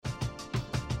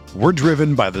We're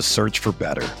driven by the search for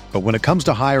better. But when it comes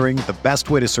to hiring, the best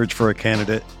way to search for a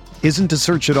candidate isn't to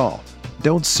search at all.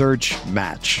 Don't search,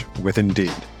 match with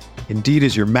Indeed. Indeed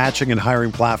is your matching and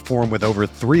hiring platform with over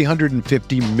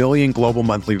 350 million global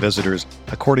monthly visitors,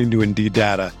 according to Indeed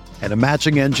data, and a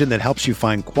matching engine that helps you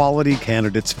find quality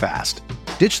candidates fast.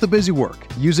 Ditch the busy work.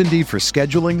 Use Indeed for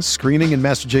scheduling, screening, and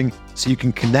messaging so you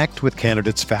can connect with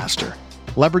candidates faster.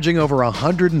 Leveraging over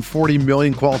 140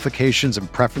 million qualifications and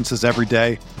preferences every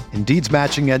day, Indeed's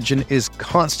matching engine is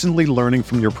constantly learning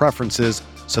from your preferences,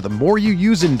 so the more you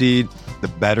use Indeed, the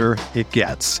better it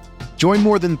gets. Join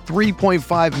more than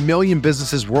 3.5 million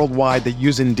businesses worldwide that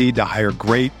use Indeed to hire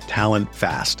great talent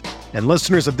fast. And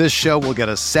listeners of this show will get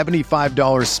a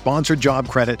 $75 sponsored job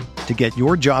credit to get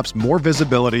your jobs more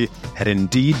visibility at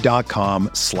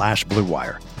Indeed.com/Blue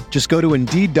Wire. Just go to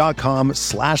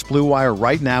Indeed.com/Blue Wire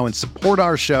right now and support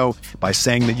our show by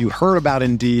saying that you heard about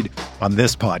Indeed on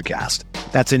this podcast.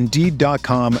 That's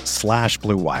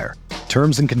Indeed.com/Blue Wire.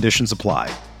 Terms and conditions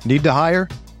apply. Need to hire?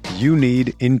 You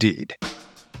need Indeed.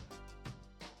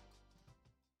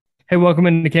 Hey, welcome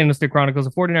into Candlestick Chronicles,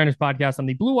 a 49ers podcast on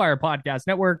the Blue Wire Podcast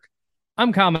Network.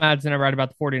 I'm Kyle Madsen, and I write about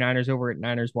the 49ers over at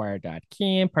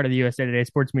NinersWire.com, part of the USA Today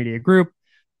Sports Media Group.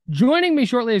 Joining me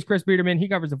shortly is Chris Biederman. He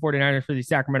covers the 49ers for the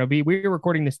Sacramento Bee. We're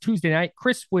recording this Tuesday night.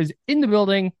 Chris was in the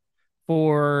building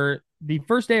for the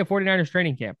first day of 49ers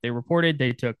training camp. They reported,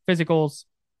 they took physicals.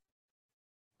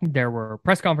 There were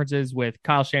press conferences with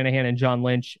Kyle Shanahan and John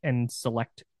Lynch and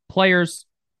select players.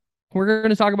 We're going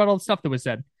to talk about all the stuff that was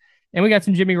said. And we got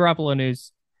some Jimmy Garoppolo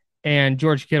news, and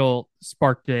George Kittle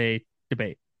sparked a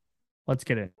debate. Let's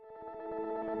get it.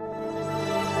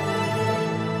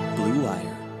 Blue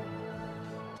Wire.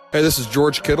 Hey, this is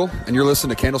George Kittle, and you're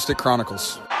listening to Candlestick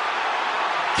Chronicles.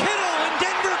 Kittle in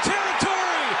Denver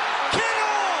territory.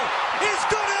 Kittle is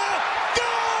gonna go!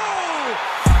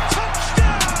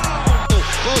 Touchdown!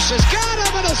 Close has got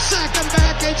him, and he'll sack him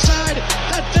back inside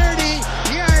the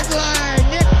 30-yard line.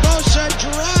 Nick Bosa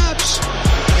drops.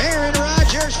 Aaron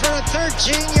Rodgers for a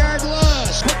 13-yard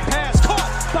loss. Quick pass caught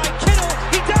by Kittle.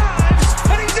 He dives,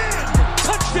 and he's in.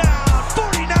 Touchdown,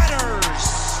 49ers.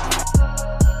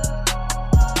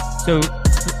 So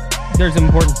there's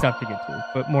important stuff to get to,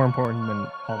 but more important than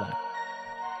all that,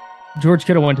 George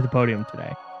Kittle went to the podium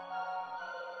today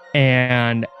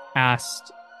and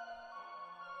asked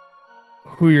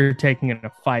who you're taking in a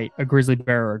fight, a grizzly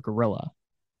bear or a gorilla.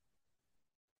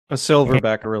 A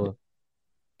silverback gorilla.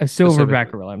 A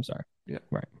silverback gorilla, I'm sorry. Yeah.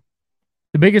 Right.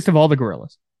 The biggest of all the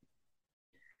gorillas.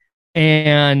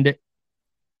 And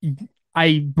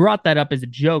I brought that up as a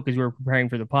joke as we were preparing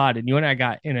for the pod, and you and I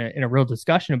got in a real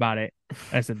discussion about it.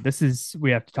 I said,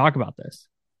 we have to talk about this.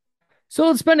 So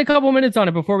let's spend a couple minutes on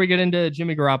it before we get into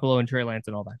Jimmy Garoppolo and Trey Lance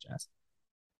and all that jazz.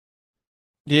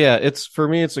 Yeah, for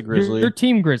me, it's a grizzly. You're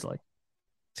Team Grizzly.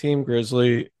 Team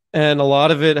Grizzly. And a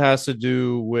lot of it has to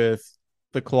do with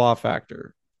the claw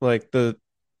factor. Like I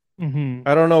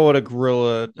don't know what a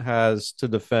gorilla has to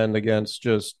defend against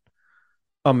just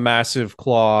a massive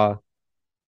claw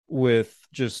with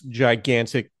just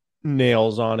gigantic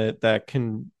nails on it that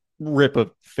can rip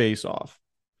a face off,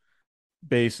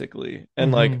 basically.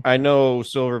 And I know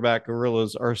silverback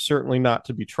gorillas are certainly not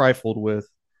to be trifled with.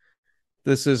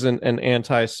 This isn't an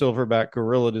anti-silverback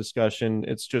gorilla discussion.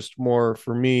 It's just more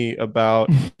for me about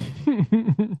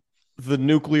the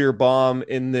nuclear bomb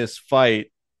in this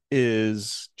fight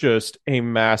is just a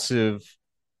massive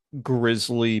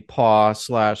grizzly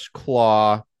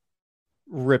paw/claw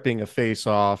ripping a face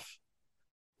off.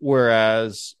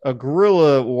 Whereas a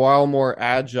gorilla, while more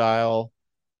agile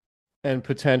and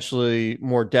potentially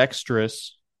more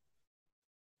dexterous,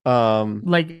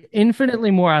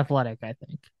 infinitely more athletic, I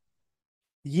think.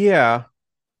 Yeah,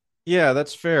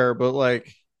 that's fair. But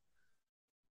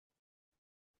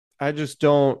I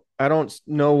don't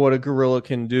know what a gorilla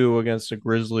can do against a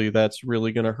grizzly that's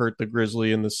really going to hurt the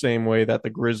grizzly in the same way that the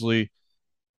grizzly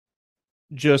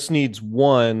just needs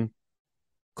one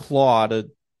claw to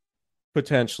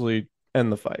potentially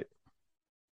end the fight.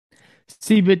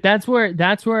 See, but that's where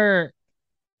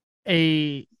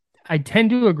I tend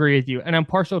to agree with you, and I'm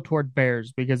partial toward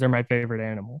bears because they're my favorite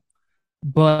animal.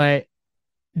 But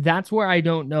that's where I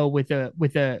don't know with a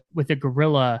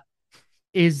gorilla.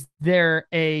 Is there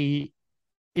a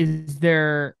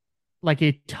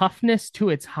toughness to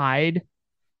its hide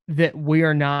that we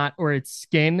are not, or its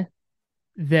skin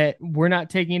that we're not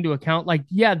taking into account?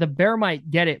 The bear might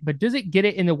get it, but does it get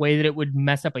it in the way that it would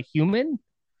mess up a human?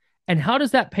 And how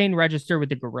does that pain register with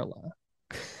the gorilla?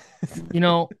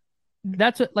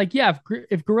 That's what,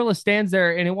 if gorilla stands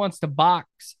there and it wants to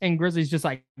box and grizzly's just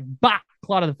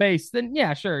claw to the face, then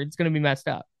yeah, sure, it's going to be messed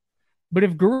up. But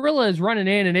if Gorilla is running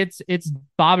in and it's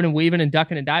bobbing and weaving and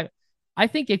ducking and diving, I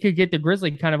think it could get the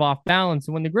Grizzly kind of off balance.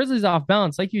 And when the Grizzly's off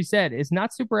balance, like you said, it's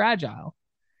not super agile.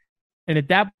 And at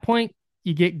that point,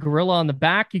 you get Gorilla on the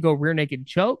back, you go rear naked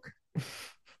choke.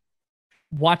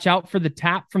 Watch out for the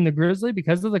tap from the Grizzly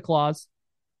because of the claws.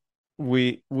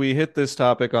 We hit this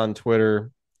topic on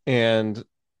Twitter, and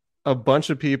a bunch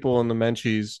of people in the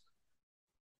Menchies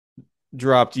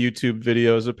dropped YouTube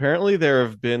videos. Apparently, there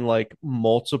have been like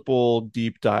multiple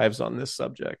deep dives on this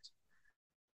subject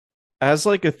as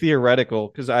like a theoretical.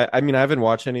 Because I mean, I haven't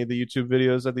watched any of the YouTube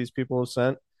videos that these people have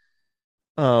sent.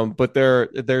 But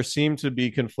there seem to be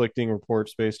conflicting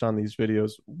reports based on these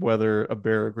videos whether a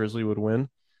bear or grizzly would win.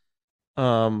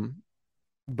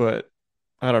 But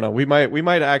I don't know. We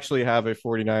might actually have a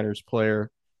 49ers player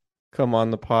come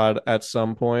on the pod at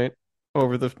some point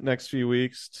over the next few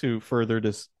weeks to further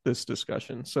this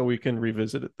discussion, so we can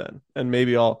revisit it then. And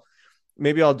maybe I'll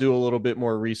do a little bit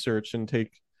more research and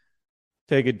take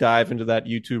a dive into that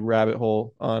YouTube rabbit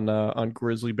hole on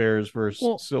grizzly bears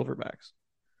versus silverbacks.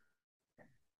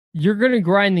 You're gonna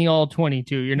grind the all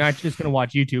 22. You're not just gonna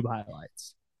watch YouTube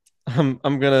highlights. I'm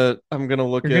gonna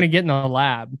look. You're gonna get in the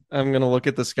lab. I'm gonna look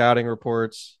at the scouting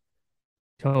reports.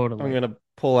 Totally. I'm gonna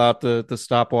pull out the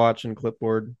stopwatch and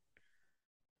clipboard.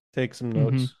 Take some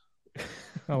notes.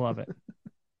 I love it.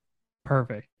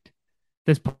 Perfect.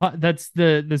 This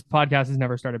podcast has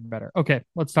never started better. Okay,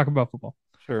 let's talk about football.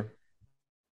 Sure.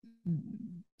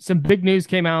 Some big news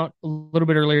came out a little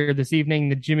bit earlier this evening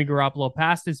that Jimmy Garoppolo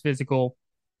passed his physical,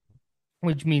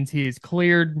 which means he is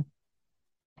cleared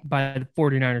by the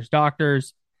 49ers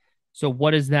doctors. So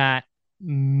what does that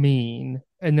mean?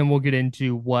 And then we'll get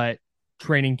into what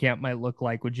training camp might look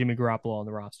like with Jimmy Garoppolo on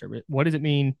the roster. But what does it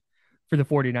mean for the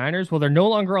 49ers? Well, they're no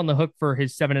longer on the hook for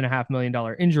his $7.5 million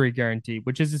injury guarantee,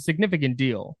 which is a significant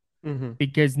deal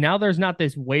because now there's not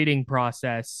this waiting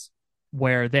process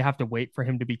where they have to wait for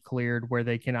him to be cleared, where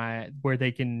they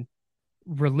can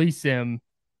release him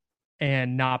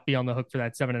and not be on the hook for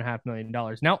that $7.5 million.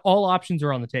 Now all options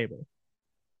are on the table.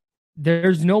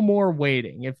 There's no more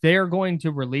waiting. If they are going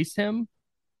to release him,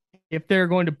 if they're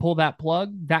going to pull that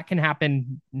plug, that can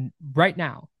happen right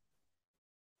now.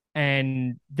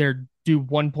 And they're due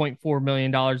 $1.4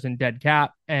 million in dead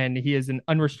cap, and he is an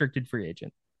unrestricted free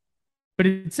agent. But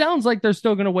it sounds like they're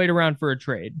still going to wait around for a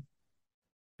trade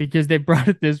because they brought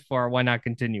it this far. Why not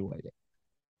continue waiting?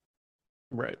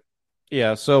 Right.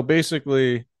 Yeah. So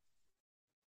basically,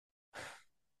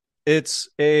 it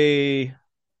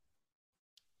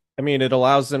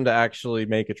allows them to actually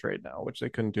make a trade now, which they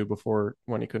couldn't do before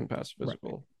when he couldn't pass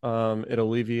physical. Right. It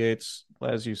alleviates,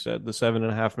 as you said, the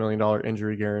 $7.5 million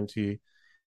injury guarantee.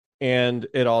 And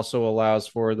it also allows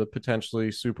for the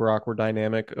potentially super awkward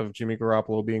dynamic of Jimmy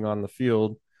Garoppolo being on the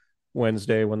field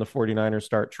Wednesday when the 49ers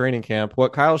start training camp.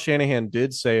 What Kyle Shanahan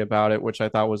did say about it, which I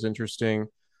thought was interesting,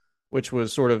 which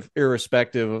was sort of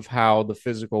irrespective of how the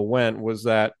physical went, was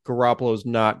that Garoppolo's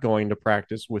not going to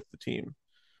practice with the team.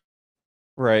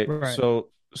 Right.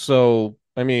 So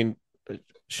I mean,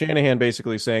 Shanahan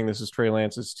basically saying this is Trey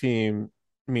Lance's team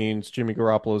means Jimmy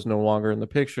Garoppolo is no longer in the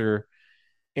picture.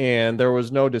 And there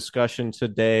was no discussion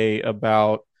today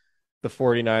about the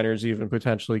 49ers even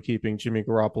potentially keeping Jimmy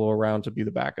Garoppolo around to be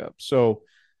the backup. So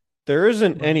there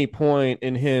isn't any point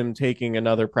in him taking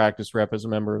another practice rep as a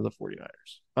member of the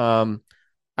 49ers.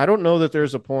 I don't know that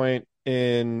there's a point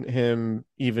in him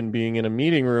even being in a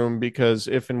meeting room, because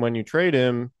if and when you trade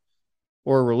him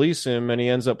or release him and he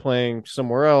ends up playing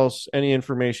somewhere else, any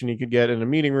information he could get in a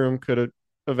meeting room could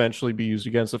eventually be used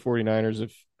against the 49ers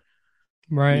if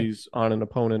he's on an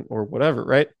opponent or whatever,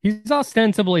 right? He's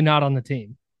ostensibly not on the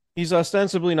team.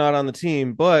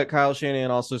 But Kyle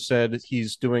Shanahan also said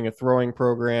he's doing a throwing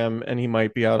program and he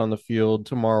might be out on the field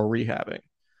tomorrow rehabbing,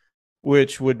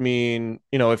 which would mean,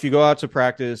 if you go out to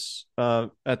practice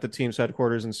at the team's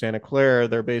headquarters in Santa Clara,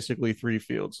 they're basically three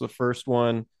fields. The first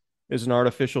one is an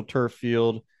artificial turf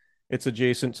field. It's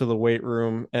adjacent to the weight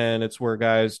room, and it's where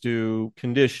guys do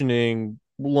conditioning,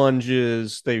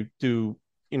 lunges. They do,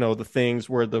 the things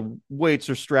where the weights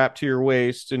are strapped to your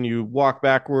waist and you walk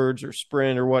backwards or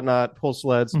sprint or whatnot, pull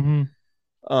sleds.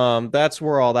 That's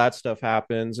where all that stuff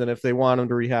happens. And if they want them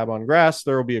to rehab on grass,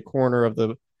 there will be a corner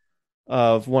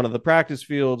of one of the practice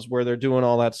fields where they're doing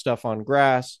all that stuff on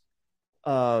grass.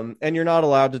 And you're not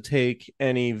allowed to take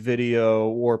any video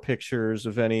or pictures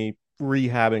of any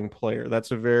rehabbing player.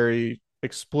 That's a very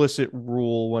explicit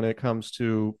rule when it comes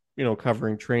to,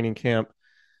 covering training camp.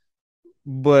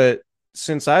 But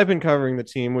since I've been covering the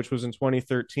team, which was in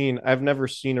 2013, I've never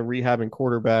seen a rehabbing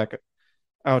quarterback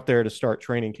out there to start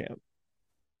training camp.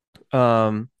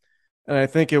 And And I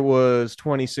think it was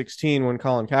 2016 when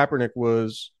Colin Kaepernick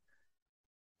was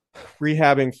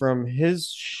rehabbing from his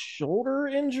shoulder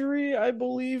injury, I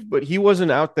believe, but he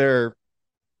wasn't out there,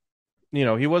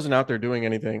 he wasn't out there doing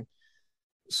anything.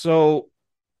 So,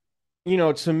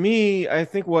 to me, I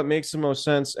think what makes the most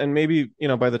sense, and maybe,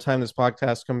 by the time this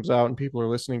podcast comes out and people are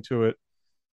listening to it,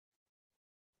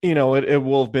 it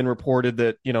will have been reported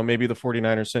that, maybe the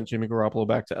 49ers sent Jimmy Garoppolo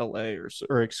back to LA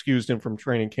or excused him from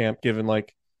training camp, given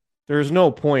like there's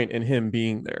no point in him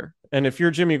being there. And if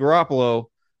you're Jimmy Garoppolo,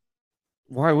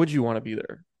 why would you want to be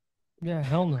there? Yeah,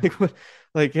 hell no.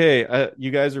 Like, hey,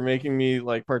 you guys are making me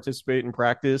like participate in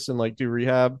practice and like do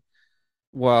rehab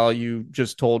while you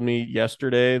just told me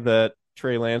yesterday that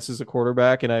Trey Lance is a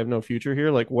quarterback and I have no future here.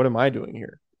 Like, what am I doing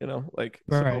here?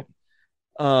 Right.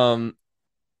 So,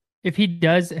 if he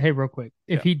does, hey, real quick,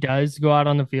 if he does go out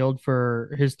on the field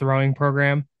for his throwing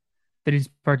program that he's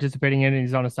participating in and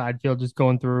he's on a side field just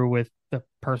going through with the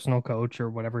personal coach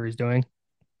or whatever he's doing,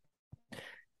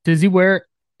 does he wear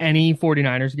any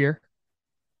 49ers gear?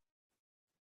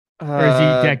 Or is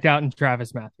he decked out in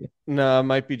Travis Matthew? No, it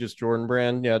might be just Jordan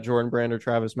Brand. Yeah, Jordan Brand or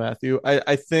Travis Matthew.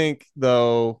 I think,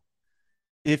 though,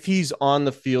 if he's on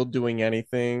the field doing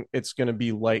anything, it's going to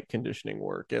be light conditioning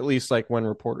work, at least like when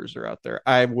reporters are out there.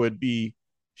 I would be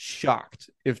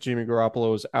shocked if Jimmy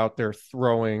Garoppolo is out there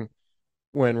throwing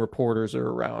when reporters are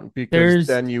around, because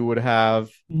then you would have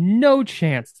no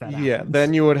chance that happens.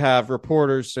 Then you would have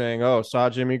reporters saying, "Oh, saw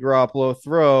Jimmy Garoppolo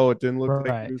throw. It didn't look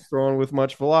like he was throwing with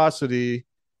much velocity."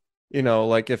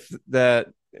 Like if that,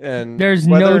 and there's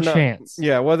no chance.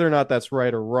 Yeah, whether or not that's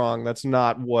right or wrong, that's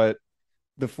not what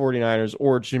the 49ers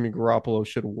or Jimmy Garoppolo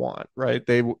should want, right?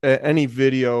 Any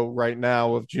video right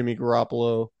now of Jimmy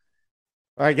Garoppolo,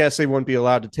 I guess they wouldn't be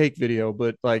allowed to take video,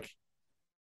 but like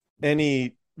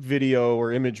any video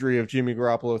or imagery of Jimmy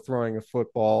Garoppolo throwing a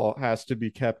football has to be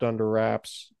kept under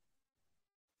wraps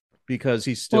because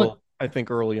he's still, I think,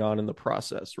 early on in the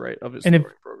process, right, of his throwing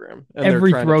program. And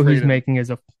every throw he's making is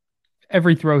a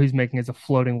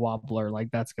floating wobbler.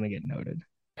 Like, that's going to get noted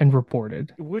and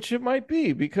reported, which it might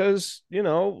be, because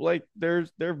like there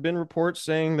have been reports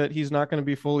saying that he's not going to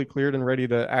be fully cleared and ready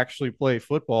to actually play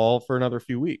football for another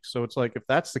few weeks. So it's like, if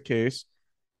that's the case,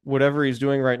 whatever he's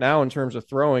doing right now in terms of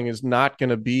throwing is not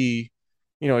going to be,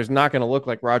 he's not going to look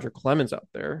like Roger Clemens out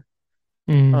there.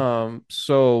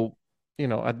 So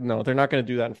no, they're not going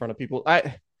to do that in front of people.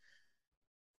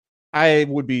 I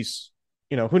would be,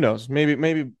 who knows,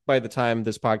 maybe by the time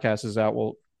this podcast is out,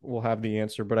 we'll have the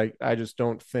answer, but I just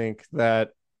don't think that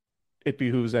it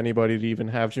behooves anybody to even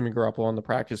have Jimmy Garoppolo on the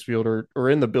practice field or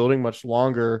in the building much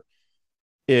longer,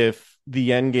 if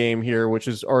the end game here, which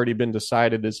has already been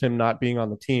decided, is him not being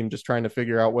on the team, just trying to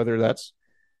figure out whether that's,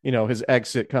 his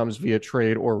exit comes via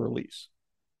trade or release.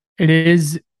 It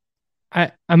is.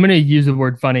 I'm going to use the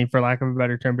word funny for lack of a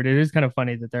better term, but it is kind of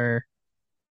funny that there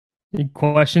are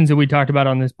questions that we talked about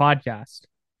on this podcast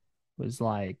was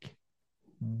like,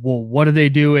 well, what do they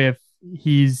do if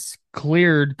he's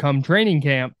cleared come training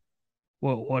camp?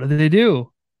 Well, what do they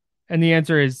do? And the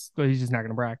answer is, well, he's just not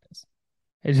going to practice.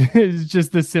 It's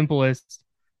just the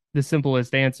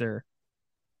simplest answer.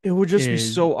 It would just be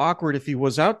so awkward if he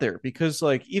was out there, because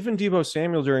like even Deebo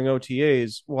Samuel during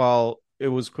OTAs, while it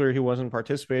was clear he wasn't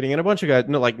participating, and a bunch of guys,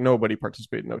 nobody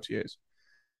participated in OTAs,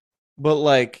 but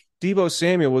like Deebo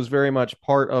Samuel was very much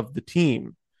part of the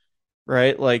team,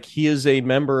 right? Like he is a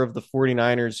member of the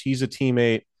 49ers. He's a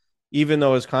teammate, even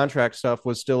though his contract stuff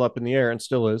was still up in the air and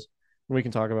still is. We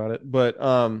can talk about it, but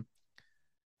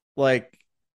like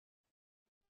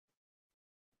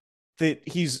that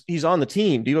he's on the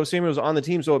team. Deebo Samuel was on the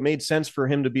team, so it made sense for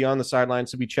him to be on the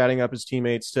sidelines, to be chatting up his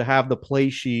teammates, to have the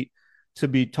play sheet, to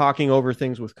be talking over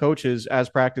things with coaches as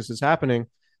practice is happening.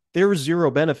 There was zero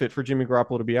benefit for Jimmy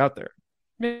Garoppolo to be out there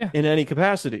in any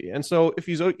capacity. And so if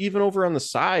he's even over on the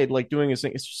side, like doing his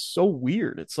thing, it's just so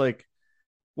weird. It's like,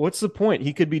 what's the point?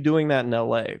 He could be doing that in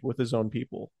LA with his own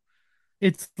people.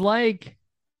 It's like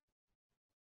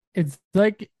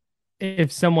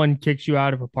if someone kicks you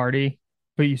out of a party,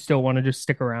 but you still want to just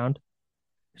stick around.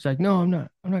 It's like, no, I'm not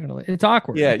going to. It's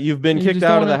awkward. Yeah, you've been kicked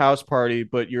out of the house party,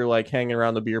 but you're like hanging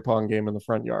around the beer pong game in the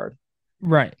front yard.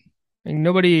 Right. And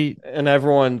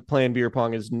everyone playing beer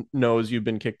pong knows you've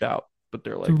been kicked out, but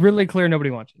they're like, it's really clear nobody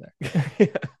wants you there.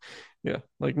 Yeah.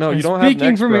 Like, no, you don't have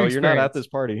next, bro. You're not at this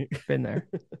party. Been there.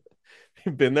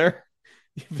 You've been there?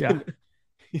 You've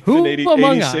Who been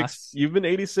among 86. us? You've been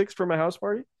 86 from a house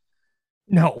party?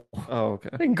 No. Oh, okay.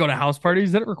 I can go to house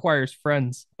parties. That requires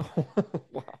friends.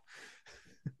 Wow.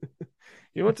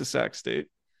 You went to Sac State.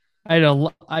 I had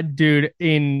a dude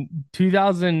in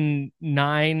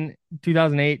 2009,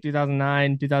 2008,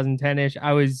 2009, 2010-ish.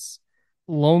 I was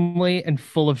lonely and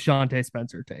full of Shante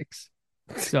Spencer takes.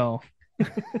 So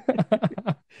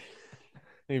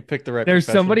you picked the right there's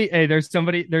profession.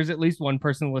 somebody, there's at least one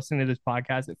person listening to this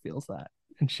podcast that feels that.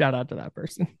 And shout out to that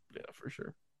person. Yeah, for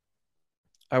sure.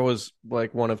 I was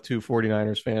like one of two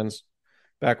 49ers fans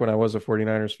back when I was a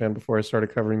 49ers fan before I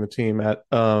started covering the team at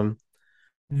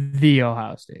the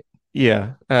Ohio State.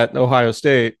 Yeah, at Ohio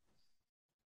State.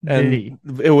 And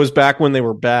it was back when they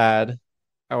were bad.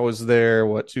 I was there,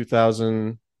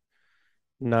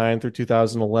 2009 through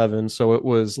 2011. So it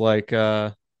was like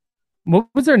what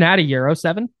was their natty year?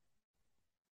 07?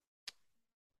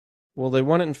 Well, they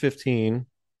won it in 15.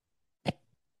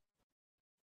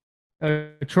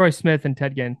 Troy Smith and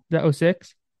Ted Ginn. Is that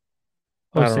 06?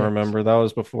 I don't remember. That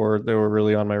was before they were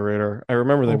really on my radar. I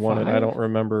remember they won it. I don't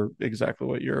remember exactly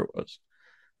what year it was.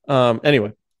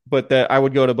 Anyway, but that I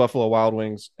would go to Buffalo Wild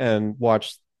Wings and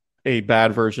watch a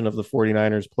bad version of the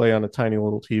 49ers play on a tiny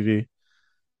little TV.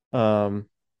 And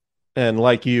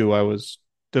like you, I was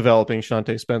developing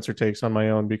Shante Spencer takes on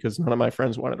my own because none of my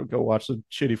friends wanted to go watch the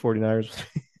shitty 49ers with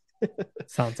me.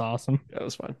 Sounds awesome. Yeah, it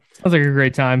was fun. Sounds like a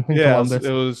great time in Columbus.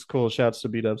 It was cool. Shouts to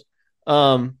B-Dubs.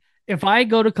 If I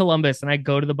go to Columbus and I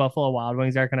go to the Buffalo Wild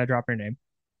Wings, can I drop your name?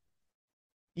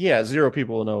 Yeah, 0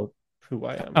 people will know who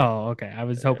I am. Oh, okay. I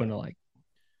was hoping to like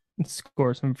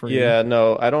score some free. Yeah,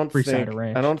 no, I don't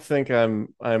think I'm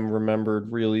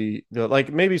remembered really.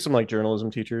 Like maybe some like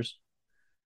journalism teachers.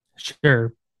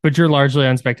 Sure, but you're largely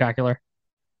unspectacular.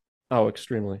 Oh,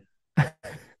 extremely.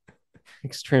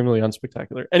 Extremely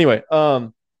unspectacular. Anyway,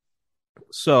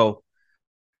 so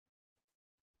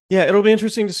yeah, it'll be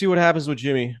interesting to see what happens with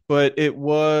Jimmy, but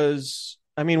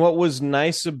what was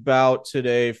nice about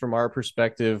today from our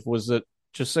perspective was that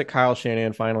Kyle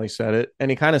Shanahan finally said it,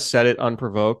 and he kind of said it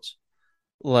unprovoked.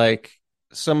 Like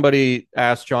somebody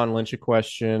asked John Lynch a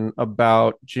question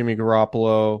about Jimmy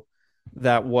Garoppolo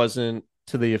that wasn't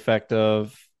to the effect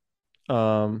of,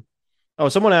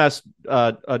 someone asked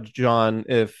John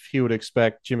if he would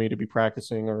expect Jimmy to be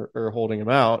practicing or holding him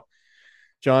out.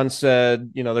 John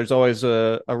said, there's always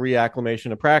a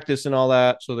reacclimation of practice and all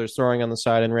that. So there's throwing on the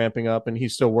side and ramping up, and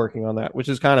he's still working on that, which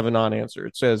is kind of a non-answer.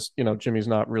 It says, Jimmy's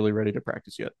not really ready to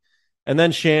practice yet. And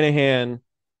then Shanahan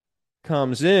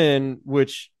comes in,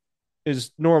 which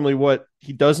is normally what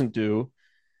he doesn't do.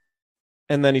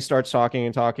 And then he starts talking,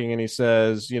 and he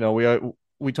says,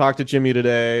 we talked to Jimmy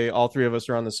today. All 3 of us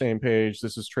are on the same page.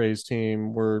 This is Trey's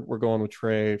team. We're going with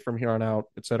Trey from here on out,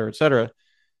 et cetera, et cetera.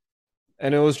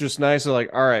 And it was just nice to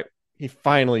all right, he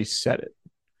finally said it.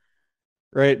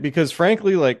 Right? Because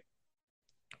frankly,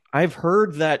 I've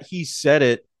heard that he said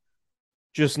it,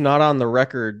 just not on the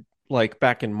record,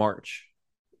 back in March.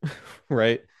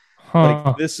 Right?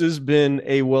 This has been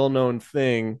a well-known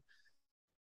thing.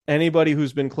 Anybody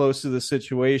who's been close to the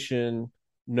situation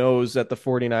knows that the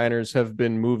 49ers have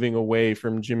been moving away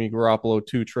from Jimmy Garoppolo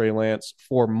to Trey Lance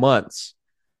for months,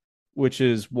 which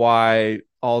is why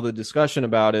all the discussion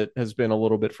about it has been a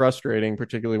little bit frustrating,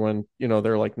 particularly when,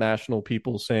 they're national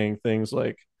people saying things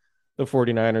like the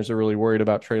 49ers are really worried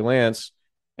about Trey Lance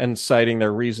and citing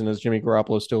their reason as Jimmy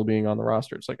Garoppolo still being on the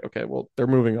roster. It's okay, well, they're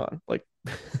moving on.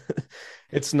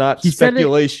 It's not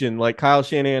speculation. Kyle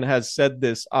Shanahan has said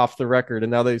this off the record,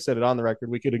 and now they said it on the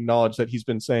record. We could acknowledge that he's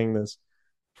been saying this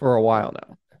for a while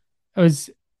now.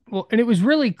 And it was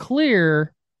really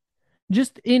clear.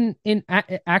 Just in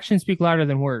actions speak louder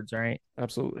than words, right?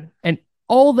 Absolutely. And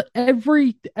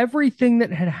everything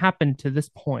that had happened to this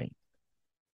point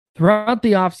throughout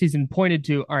the offseason pointed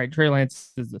to, all right, Trey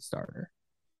Lance is the starter.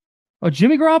 Oh,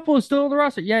 Jimmy Garoppolo is still on the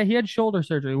roster. Yeah, he had shoulder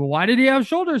surgery. Well, why did he have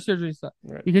shoulder surgery?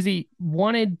 Right. Because he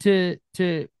wanted to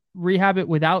rehab it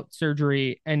without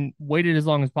surgery and waited as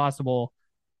long as possible.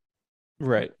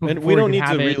 Right. And we don't need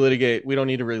to relitigate. We don't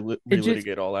need to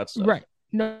relitigate all that stuff. Right.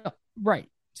 No, right.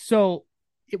 So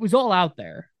it was all out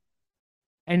there.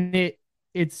 And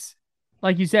it's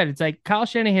like you said, it's like Kyle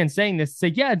Shanahan saying this.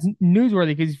 It's yeah, it's newsworthy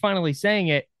because he's finally saying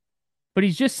it, but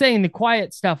he's just saying the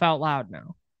quiet stuff out loud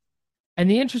now. And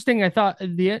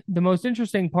the most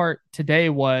interesting part today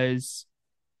was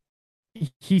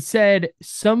he said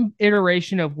some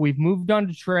iteration of we've moved on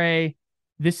to Trey.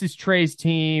 This is Trey's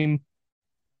team.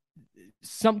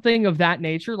 Something of that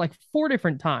nature, 4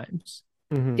 different times.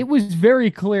 Mm-hmm. It was very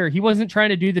clear. He wasn't trying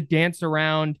to do the dance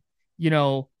around,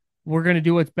 we're going to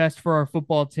do what's best for our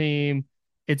football team.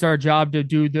 It's our job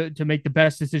to make the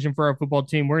best decision for our football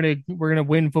team. We're going to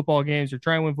win football games or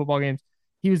try and win football games.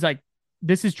 He was like,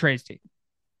 this is Trey's team.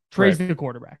 Trey's the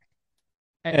quarterback.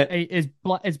 As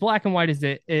black and white as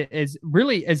it is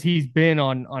really as he's been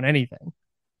on anything.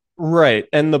 Right.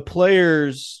 And the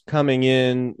players coming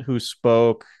in who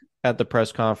spoke, at the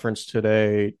press conference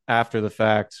today after the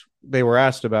fact, they were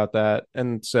asked about that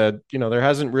and said, there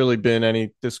hasn't really been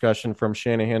any discussion from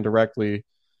Shanahan directly.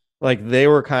 Like, they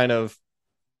were kind of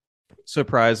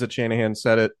surprised that Shanahan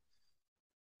said it.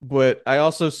 But I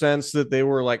also sense that they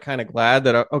were like kind of glad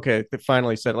that, okay, they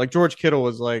finally said it. Like, George Kittle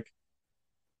was like,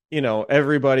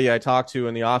 everybody I talk to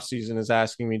in the offseason is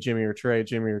asking me Jimmy or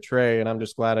Trey. And I'm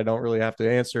just glad I don't really have to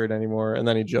answer it anymore. And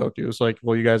then he joked. He was like,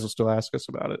 well, you guys will still ask us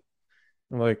about it.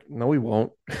 I'm like, no, we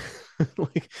won't. We're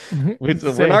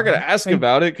not going to ask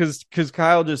about it because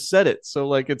Kyle just said it. So,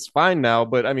 like, it's fine now.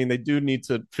 But, I mean, they do need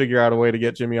to figure out a way to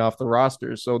get Jimmy off the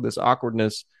roster. So this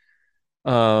awkwardness,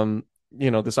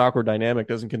 this awkward dynamic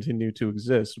doesn't continue to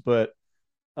exist. But,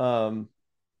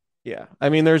 yeah, I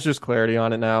mean, there's just clarity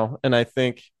on it now. And I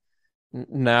think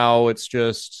now it's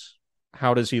just,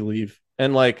 how does he leave?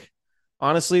 And, like,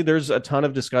 honestly, there's a ton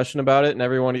of discussion about it,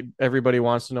 and everybody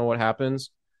wants to know what happens.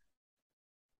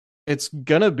 It's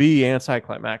going to be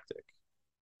anticlimactic.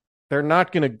 They're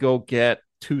not going to go get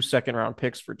 2 second-round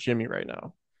picks for Jimmy right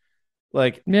now.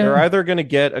 Like, they're either going to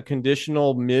get a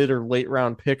conditional mid or late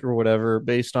round pick or whatever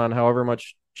based on however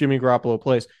much Jimmy Garoppolo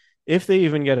plays, if they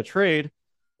even get a trade,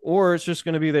 or it's just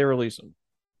going to be they release him.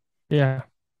 Yeah.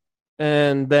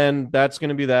 And then that's going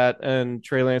to be that, and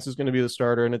Trey Lance is going to be the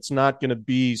starter, and it's not going to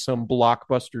be some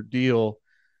blockbuster deal.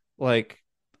 Like,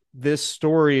 this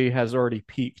story has already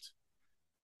peaked.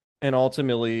 And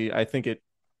ultimately, I think it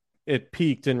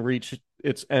peaked and reached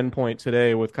its endpoint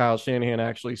today with Kyle Shanahan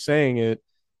actually saying it.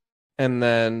 And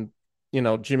then,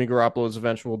 Jimmy Garoppolo's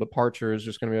eventual departure is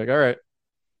just going to be like, all right,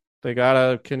 they got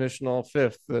a conditional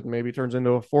fifth that maybe turns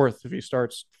into a fourth if he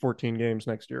starts 14 games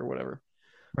next year or whatever.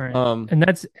 Right. And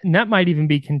that might even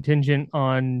be contingent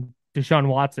on Deshaun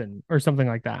Watson or something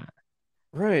like that.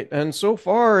 Right. And so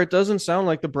far, it doesn't sound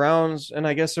like the Browns, and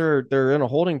I guess they're in a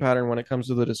holding pattern when it comes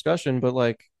to the discussion, but,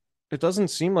 like, it doesn't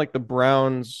seem like the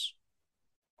Browns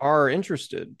are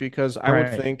interested, because I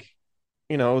would think,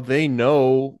 they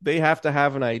know they have to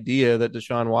have an idea that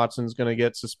Deshaun Watson's going to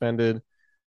get suspended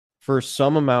for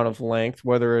some amount of length,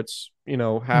 whether it's,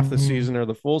 half the season or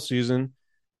the full season.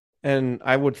 And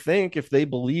I would think if they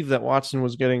believe that Watson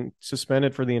was getting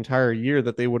suspended for the entire year,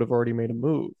 that they would have already made a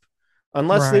move.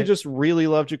 Unless they just really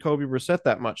love Jacoby Brissett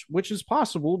that much, which is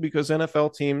possible because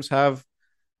NFL teams have,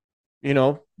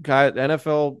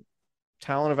 NFL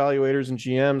talent evaluators and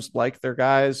GMs like their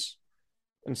guys,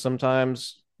 and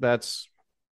sometimes that's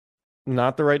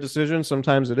not the right decision.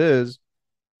 Sometimes it is,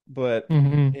 but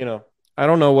I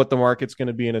don't know what the market's going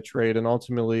to be in a trade, and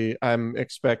ultimately, I'm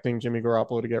expecting Jimmy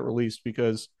Garoppolo to get released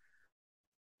because,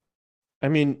 I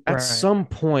mean, at some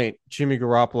point, Jimmy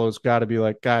Garoppolo's got to be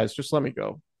like, guys, just let me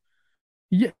go.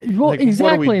 Yeah, well, like,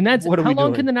 exactly, and that's how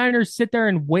long can the Niners sit there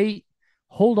and wait,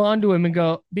 hold on to him, and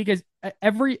go, because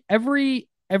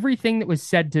everything that was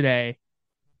said today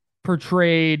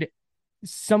portrayed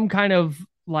some kind of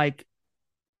like,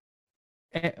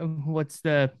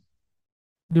 the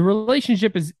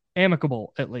relationship is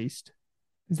amicable, at least.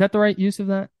 Is that the right use of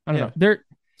that? I don't know.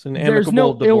 There's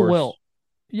no divorce. Ill will.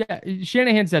 Yeah,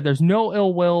 Shanahan said there's no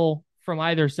ill will from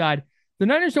either side. The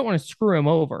Niners don't want to screw him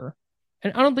over.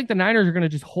 And I don't think the Niners are going to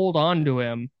just hold on to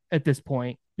him at this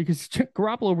point, because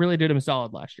Garoppolo really did him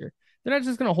solid last year. They're not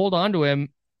just going to hold on to him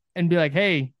and be like,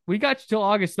 hey, we got you till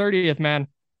August 30th, man.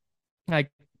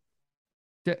 Like,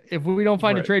 if we don't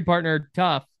find a trade partner,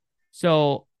 tough.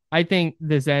 So I think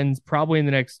this ends probably in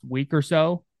the next week or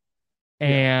so.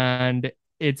 And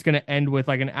it's going to end with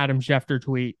like an Adam Schefter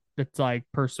tweet that's like,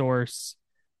 per source,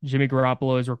 Jimmy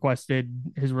Garoppolo has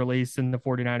requested his release and the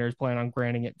 49ers plan on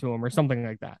granting it to him, or something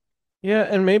like that. Yeah,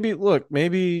 and maybe, I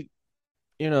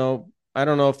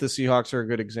don't know if the Seahawks are a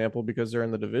good example because they're in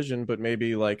the division, but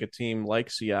maybe like a team like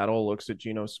Seattle looks at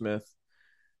Geno Smith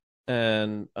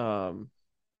and God,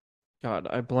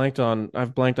 I've blanked on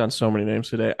so many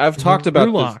names today. I've talked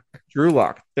about Drew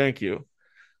Lock. Thank you.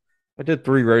 I did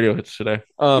 3 radio hits today.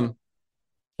 And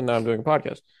now I'm doing a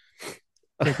podcast.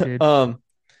 The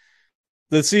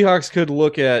Seahawks could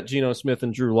look at Geno Smith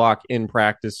and Drew Lock in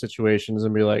practice situations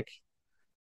and be like,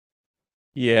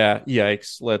 yeah,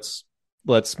 yikes,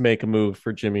 let's make a move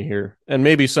for Jimmy here. And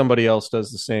maybe somebody else does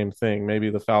the same thing. Maybe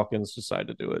the Falcons decide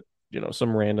to do it.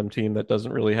 Some random team that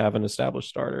doesn't really have an established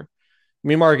starter. I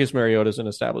mean, Marcus Mariota is an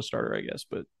established starter, I guess,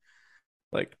 but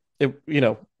like,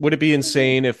 would it be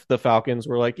insane if the Falcons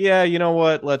were like, yeah, you know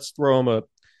what, let's throw him a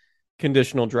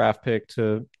conditional draft pick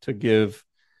to give,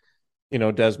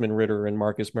 Desmond Ridder and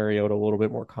Marcus Mariota a little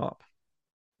bit more comp?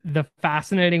 The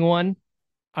fascinating one,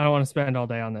 I don't want to spend all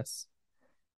day on this,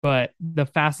 but the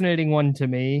fascinating one to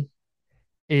me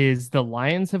is the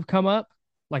Lions have come up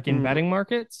like in betting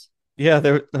markets. Yeah,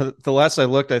 the last I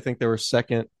looked, I think they were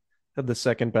second, had the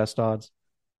second best odds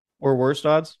or worst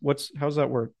odds. How's that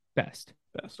work? Best.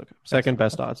 Okay. Second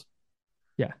best odds.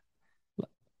 Yeah.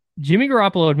 Jimmy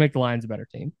Garoppolo would make the Lions a better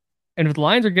team. And if the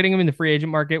Lions are getting him in the free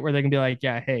agent market where they can be like,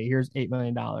 yeah, hey, here's $8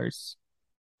 million. You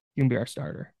can be our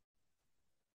starter.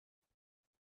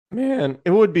 Man, it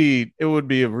would be a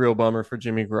real bummer for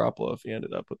Jimmy Garoppolo if he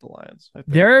ended up with the Lions. I think.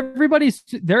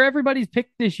 They're everybody's pick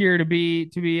this year to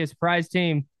be a surprise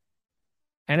team.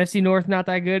 NFC North not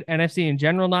that good. NFC in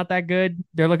general not that good.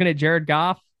 They're looking at Jared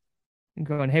Goff and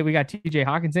going, hey, we got TJ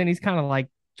Hawkinson. He's kind of like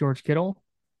George Kittle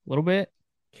a little bit.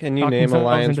 Can you name a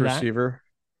Lions receiver?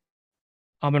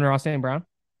 Amon-Ra St. Brown.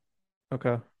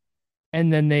 Okay.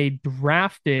 And then they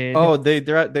drafted. Oh, they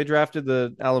drafted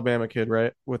the Alabama kid,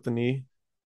 right, with the knee.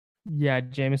 Yeah,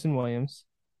 Jameson Williams.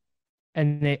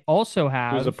 And they also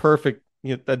have. It was a perfect,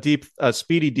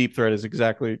 speedy deep threat is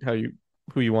exactly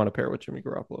who you want to pair with Jimmy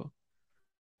Garoppolo.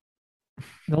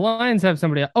 The Lions have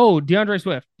somebody else. Oh, DeAndre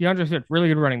Swift, really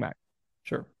good running back.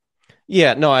 Sure.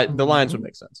 Yeah, no, the Lions would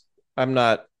make sense. I'm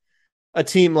not a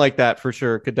team like that for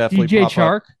sure. Could definitely DJ pop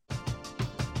Chark. Up.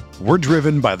 We're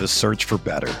driven by the search for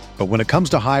better. But when it comes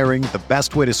to hiring, the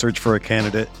best way to search for a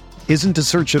candidate isn't to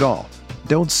search at all.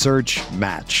 Don't search,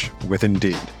 match with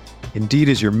Indeed. Indeed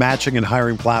is your matching and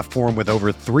hiring platform with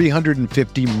over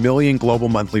 350 million global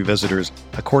monthly visitors,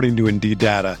 according to Indeed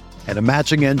data, and a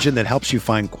matching engine that helps you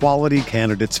find quality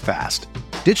candidates fast.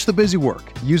 Ditch the busy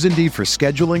work. Use Indeed for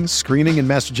scheduling, screening, and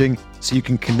messaging so you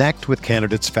can connect with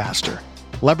candidates faster.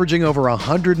 Leveraging over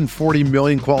 140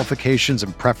 million qualifications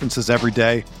and preferences every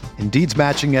day, Indeed's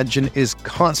matching engine is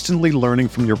constantly learning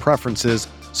from your preferences,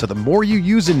 so the more you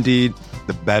use Indeed,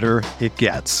 the better it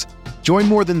gets. Join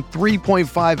more than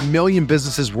 3.5 million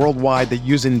businesses worldwide that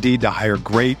use Indeed to hire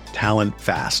great talent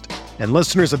fast. And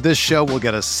listeners of this show will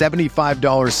get a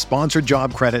 $75 sponsored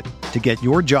job credit to get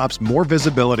your jobs more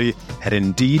visibility at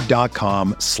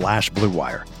Indeed.com/Blue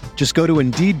Wire. Just go to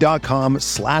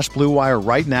Indeed.com/Blue Wire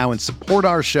right now and support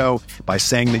our show by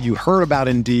saying that you heard about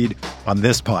Indeed on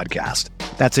this podcast.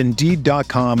 That's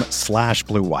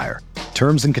Indeed.com/Blue Wire.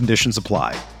 Terms and conditions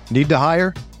apply. Need to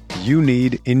hire? You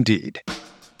need Indeed.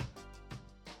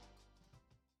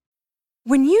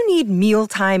 When you need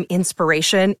mealtime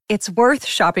inspiration, it's worth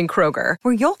shopping Kroger,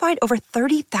 where you'll find over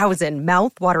 30,000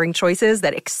 mouth-watering choices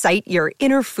that excite your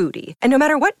inner foodie. And no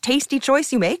matter what tasty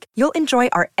choice you make, you'll enjoy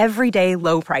our everyday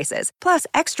low prices, plus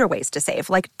extra ways to save,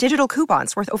 like digital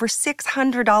coupons worth over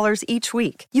 $600 each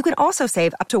week. You can also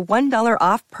save up to $1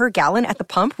 off per gallon at the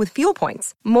pump with fuel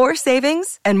points. More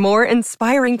savings and more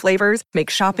inspiring flavors make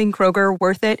shopping Kroger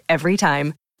worth it every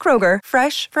time. Kroger,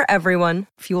 fresh for everyone.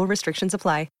 Fuel restrictions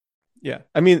apply. Yeah.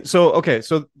 I mean, so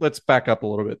let's back up a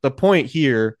little bit. The point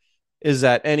here is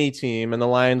that any team, and the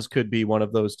Lions could be one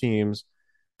of those teams,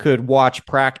 could watch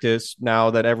practice now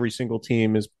that every single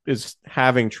team is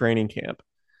having training camp.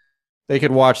 They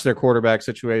could watch their quarterback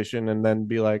situation and then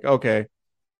be like, okay,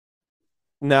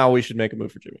 now we should make a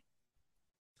move for Jimmy.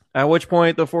 At which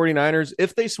point the 49ers,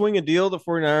 if they swing a deal, the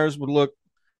 49ers would look,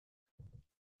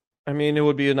 I mean, it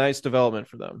would be a nice development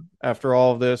for them after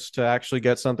all of this to actually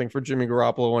get something for Jimmy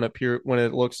Garoppolo when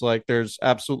it looks like there's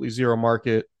absolutely zero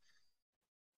market.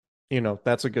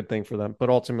 That's a good thing for them. But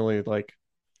ultimately,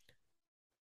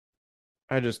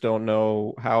 I just don't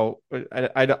know how.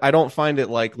 I don't find it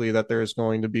likely that there is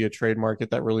going to be a trade market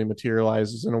that really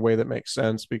materializes in a way that makes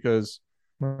sense, because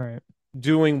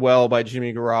doing well by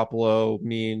Jimmy Garoppolo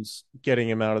means getting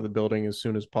him out of the building as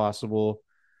soon as possible.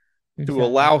 To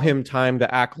allow him time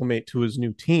to acclimate to his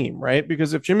new team, right?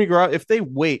 Because if they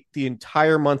wait the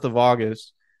entire month of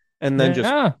August and then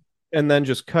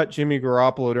just cut Jimmy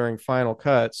Garoppolo during final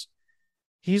cuts,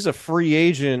 he's a free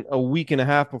agent a week and a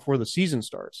half before the season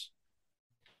starts.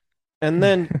 And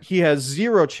then he has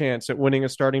zero chance at winning a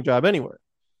starting job anywhere.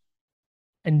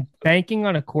 And banking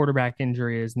on a quarterback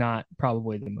injury is not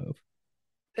probably the move.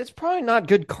 It's probably not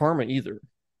good karma either.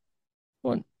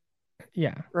 Well,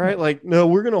 yeah. Right. No,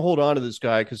 we're going to hold on to this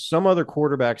guy because some other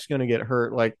quarterback's going to get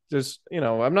hurt.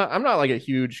 I'm not like a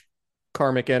huge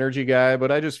karmic energy guy, but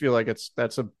I just feel like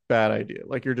that's a bad idea.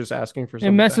 Like, you're just asking for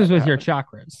something. It messes with your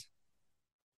chakras.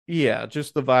 Yeah.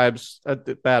 Just the vibes,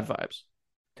 bad vibes.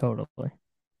 Totally.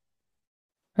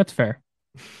 That's fair.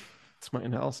 That's my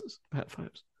analysis. Bad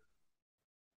vibes.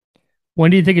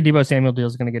 When do you think a Deebo Samuel deal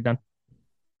is going to get done?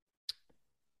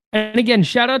 And again,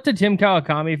 shout out to Tim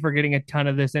Kawakami for getting a ton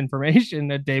of this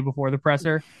information a day before the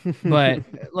presser. But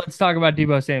let's talk about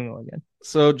Deebo Samuel again.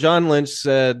 So John Lynch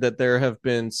said that there have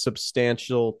been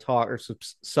substantial talk or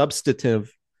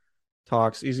substantive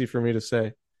talks, easy for me to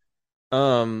say,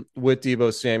 with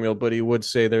Deebo Samuel, but he would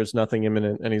say there's nothing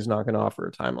imminent and he's not going to offer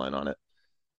a timeline on it,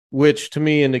 which to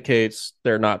me indicates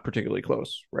they're not particularly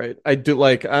close, right?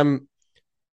 I'm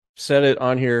said it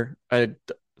on here. I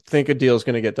think a deal is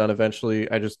going to get done eventually.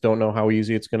 I just don't know how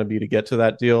easy it's going to be to get to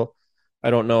that deal. I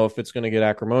don't know if it's going to get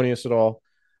acrimonious at all.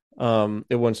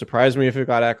 It wouldn't surprise me if it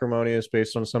got acrimonious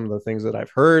based on some of the things that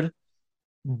I've heard,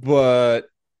 but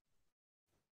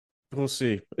we'll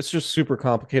see. It's just super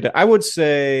complicated. I would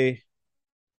say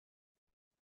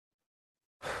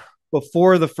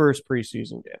before the first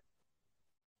preseason game.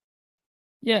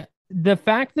 Yeah, the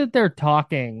fact that they're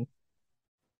talking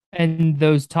and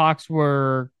those talks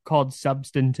were called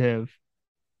substantive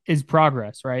is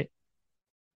progress, right?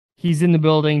 He's in the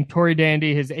building. Tory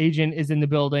Dandy, his agent, is in the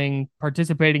building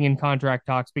participating in contract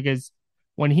talks because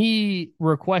when he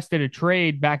requested a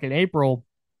trade back in April,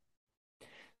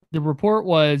 the report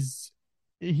was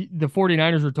the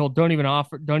 49ers were told, don't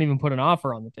even put an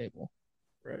offer on the table.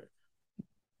 Right.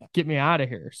 Get me out of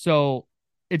here. So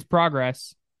it's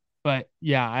progress. But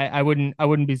yeah, I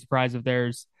wouldn't be surprised if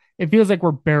it feels like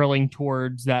we're barreling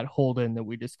towards that hold-in that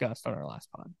we discussed on our last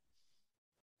pod.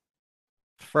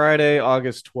 Friday,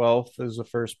 August 12th is the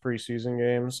first preseason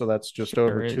game, so that's just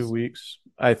over 2 weeks.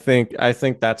 I think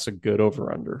that's a good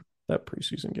over-under, that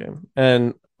preseason game.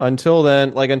 And until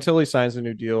then, until he signs a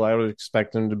new deal, I would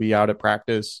expect him to be out at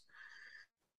practice.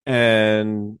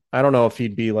 And I don't know if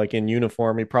he'd be in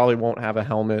uniform. He probably won't have a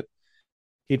helmet.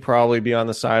 He'd probably be on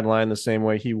the sideline the same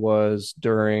way he was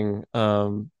during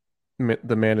the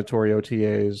mandatory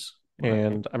OTAs. Right.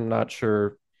 And I'm not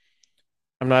sure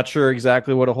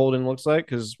exactly what a hold-in looks like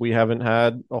because we haven't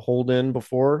had a hold-in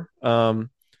before.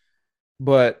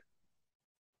 But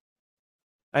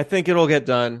I think it'll get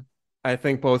done. I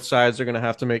think both sides are going to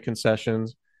have to make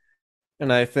concessions.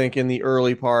 And I think in the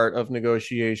early part of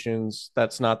negotiations,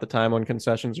 that's not the time when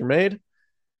concessions are made.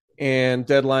 And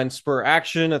deadline spur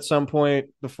action at some point,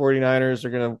 the 49ers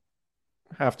are going to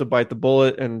have to bite the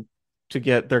bullet and to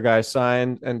get their guys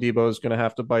signed. And Deebo is going to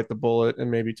have to bite the bullet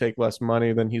and maybe take less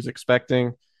money than he's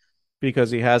expecting because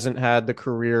he hasn't had the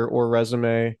career or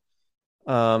resume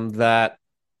that,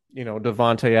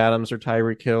 Davante Adams or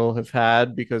Tyreek Hill have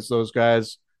had, because those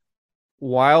guys,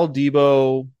 while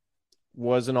Deebo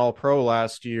was an all-pro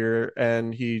last year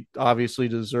and he obviously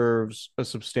deserves a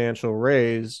substantial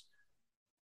raise,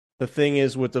 the thing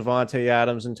is with Davante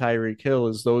Adams and Tyreek Hill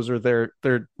is those are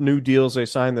their new deals they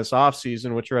signed this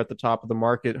offseason, which are at the top of the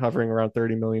market, hovering around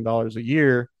 $30 million a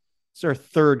year. It's their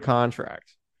third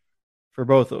contract for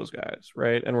both those guys,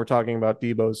 right? And we're talking about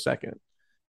Deebo's second.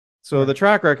 So right. The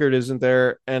track record isn't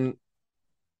there. And,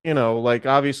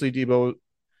 obviously Deebo,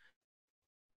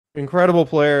 incredible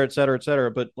player, et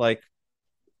cetera, but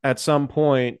at some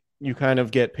point you kind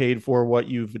of get paid for what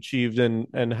you've achieved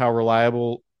and how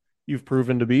reliable you've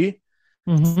proven to be.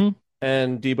 Mm-hmm.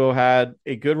 And Deebo had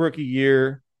a good rookie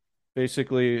year.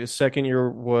 Basically, his second year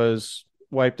was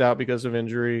wiped out because of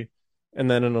injury, and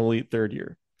then an elite third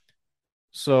year.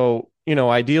 So,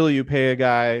 ideally you pay a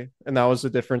guy, and that was the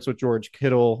difference with George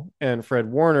Kittle and Fred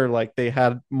Warner. They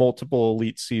had multiple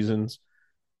elite seasons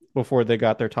before they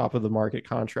got their top of the market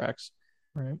contracts.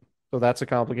 Right. So that's a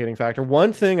complicating factor.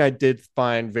 One thing I did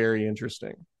find very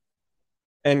interesting,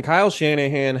 and Kyle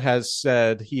Shanahan has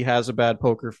said he has a bad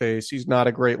poker face. He's not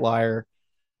a great liar.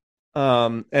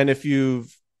 And if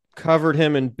you've covered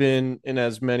him and been in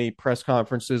as many press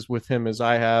conferences with him as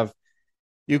I have,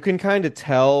 you can kind of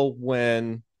tell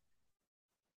when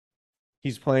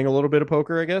he's playing a little bit of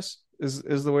poker, I guess,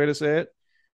 is the way to say it.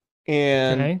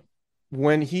 And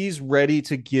when he's ready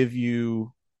to give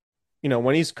you,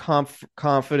 when he's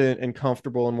confident and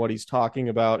comfortable in what he's talking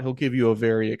about, he'll give you a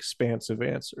very expansive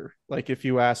answer. If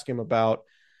you ask him about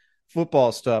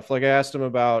football stuff, I asked him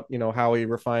about, how he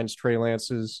refines Trey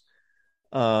Lance's,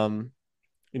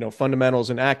 fundamentals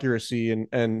and accuracy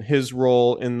and his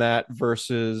role in that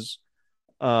versus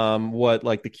what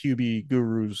the QB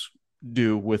gurus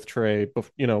do with Trey,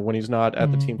 when he's not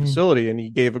at the team facility. And he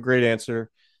gave a great answer.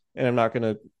 And I'm not going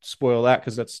to spoil that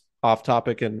because that's off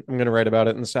topic, and I'm going to write about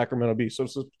it in the Sacramento Bee. So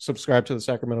subscribe to the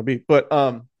Sacramento Bee. But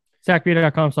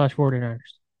SacBee.com/49ers.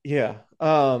 Yeah.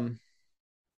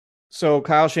 So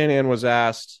Kyle Shanahan was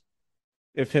asked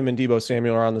if him and Deebo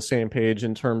Samuel are on the same page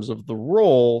in terms of the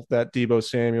role that Deebo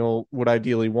Samuel would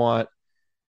ideally want.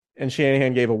 And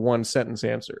Shanahan gave a one-sentence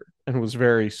answer and was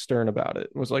very stern about it.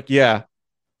 It was yeah,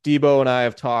 Deebo and I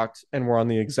have talked and we're on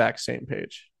the exact same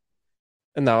page.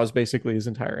 And that was basically his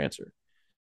entire answer,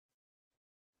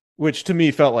 which to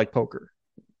me felt like poker.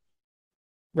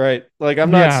 Right?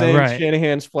 I'm not saying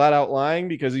Shanahan's flat out lying,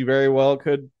 because he very well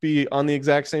could be on the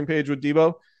exact same page with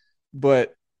Deebo,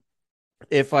 but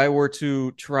if I were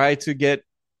to try to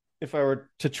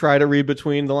read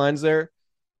between the lines there,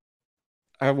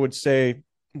 I would say,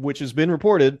 which has been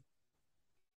reported,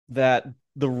 that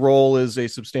the role is a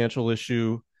substantial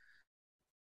issue.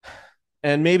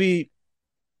 And maybe,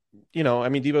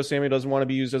 Deebo Samuel doesn't want to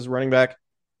be used as a running back.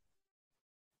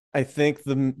 I think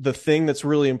the thing that's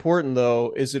really important,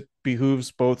 though, is it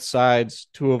behooves both sides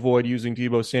to avoid using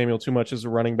Deebo Samuel too much as a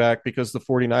running back, because the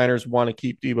 49ers want to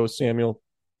keep Deebo Samuel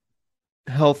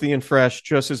healthy and fresh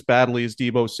just as badly as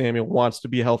Deebo Samuel wants to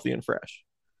be healthy and fresh.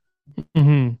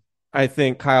 Mm-hmm. I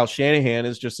think Kyle Shanahan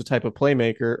is just a type of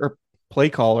playmaker or play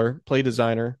caller, play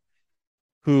designer,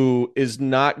 who is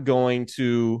not going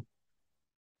to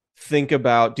think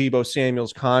about Deebo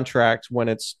Samuel's contract when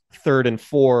it's 3rd and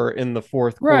 4 in the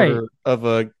fourth quarter of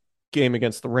a game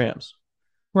against the Rams.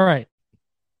 Right.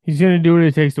 He's going to do what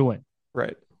it takes to win.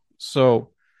 Right.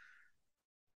 So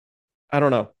I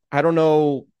don't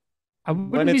know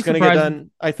when it's going to get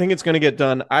done. I think it's going to get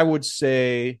done. I would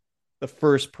say the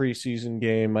first preseason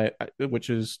game,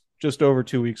 which is just over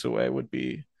 2 weeks away, would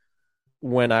be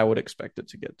when I would expect it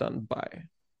to get done by.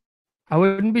 I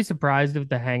wouldn't be surprised if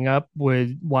the hang-up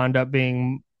would wind up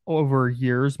being over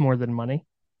years more than money.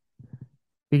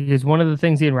 Because one of the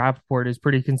things Ian Rapoport is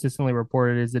pretty consistently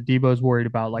reported is that Deebo's worried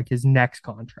about like his next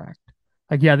contract.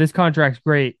 Like, yeah, this contract's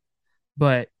great,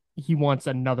 but he wants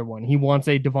another one. He wants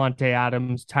a Devontae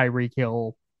Adams, Tyreek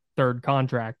Hill third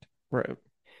contract. Right.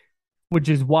 Which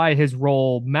is why his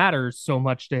role matters so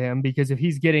much to him, because if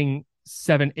he's getting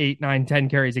 7, 8, 9, 10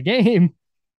 carries a game,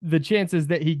 the chances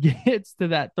that he gets to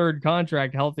that third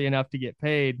contract healthy enough to get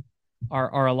paid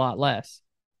are a lot less.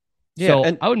 Yeah, so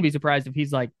and I wouldn't be surprised if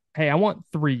he's like, hey, I want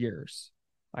 3 years.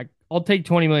 Like, I'll take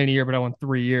 $20 million a year, but I want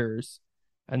 3 years.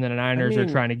 And then the Niners are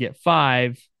trying to get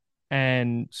 5.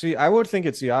 And see, I would think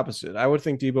it's the opposite. I would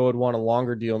think Deebo would want a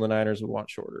longer deal and the Niners would want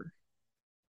shorter.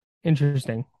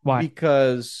 Interesting. Why?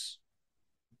 Because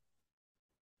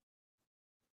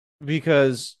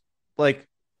like,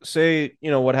 say,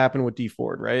 what happened with Dee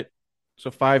Ford, right? So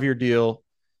 5-year deal,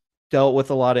 dealt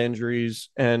with a lot of injuries.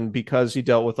 And because he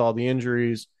dealt with all the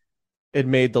injuries, it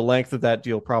made the length of that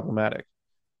deal problematic.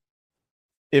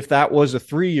 If that was a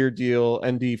 3-year deal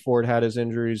and Dee Ford had his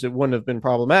injuries, it wouldn't have been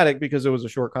problematic because it was a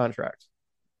short contract.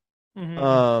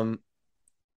 Mm-hmm.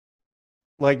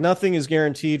 Like, nothing is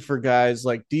guaranteed for guys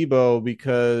like Deebo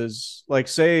because, like,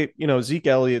 say, Zeke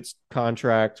Elliott's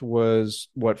contract was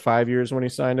 5 years when he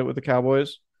signed it with the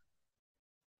Cowboys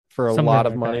for a lot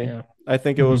of money. That, yeah. I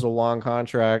think it was a long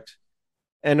contract,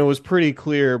 and it was pretty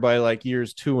clear by like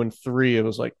years 2 and 3. It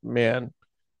was like, man,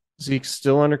 Zeke's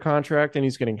still under contract and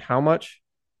he's getting how much?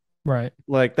 Right.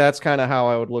 Like, that's kind of how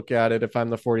I would look at it if I'm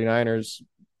the 49ers,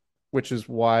 which is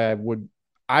why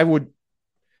I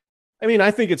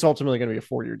think it's ultimately going to be a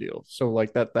 4-year deal. So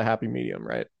like that, the happy medium,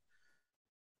 right?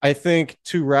 I think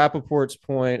to Rapoport's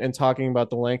point and talking about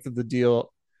the length of the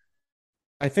deal,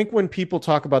 I think when people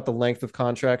talk about the length of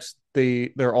contracts,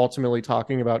 they're ultimately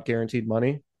talking about guaranteed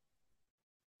money,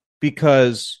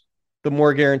 because the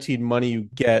more guaranteed money you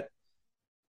get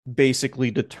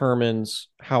basically determines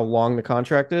how long the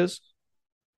contract is,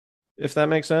 if that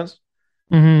makes sense.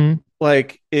 Mm-hmm.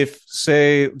 Like, if,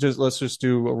 say, let's just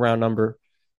do a round number.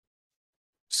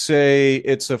 Say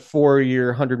it's a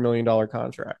 4-year, $100 million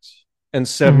contract and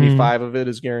 75 of it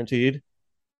is guaranteed.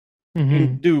 Mm-hmm. You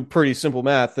do pretty simple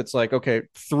math. It's like, okay,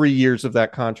 3 years of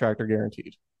that contract are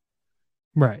guaranteed.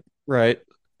 Right.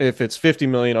 If it's 50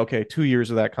 million, okay, 2 years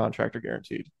of that contract are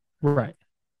guaranteed. Right.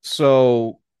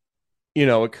 So,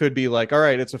 it could be like, all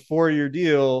right, it's a 4-year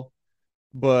deal,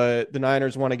 but the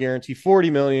Niners want to guarantee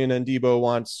 40 million and Deebo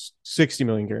wants 60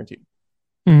 million guaranteed.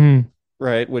 Mm-hmm.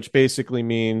 Right. Which basically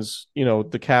means,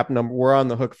 the cap number, we're on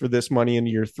the hook for this money in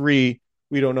year 3.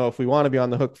 We don't know if we want to be on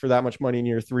the hook for that much money in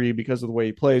year 3 because of the way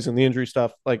he plays and the injury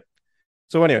stuff. Like,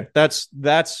 so anyway, that's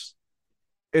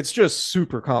it's just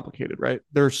super complicated, right?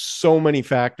 There's so many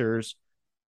factors.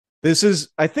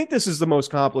 I think this is the most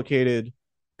complicated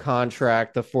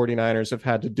contract the 49ers have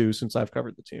had to do since I've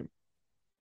covered the team.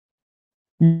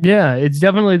 Yeah, it's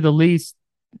definitely the least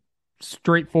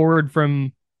straightforward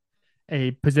from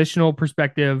a positional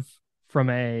perspective,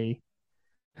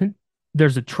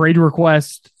 there's a trade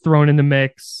request thrown in the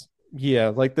mix. Yeah,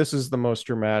 like, this is the most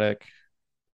dramatic,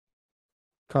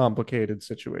 complicated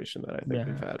situation that I think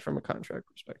we've had from a contract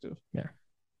perspective. Yeah.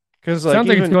 Because sounds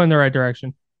like it's going the right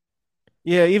direction.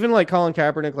 Yeah, even like Colin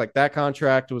Kaepernick, like, that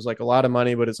contract was like a lot of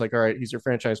money, but it's like, all right, he's your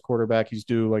franchise quarterback. He's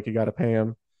due, like, you got to pay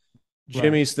him. Right.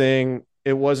 Jimmy's thing,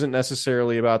 it wasn't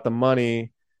necessarily about the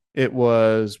money. It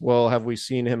was, well, have we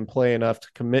seen him play enough to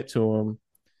commit to him?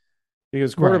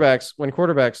 Because when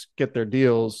quarterbacks get their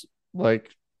deals,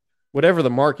 like, whatever the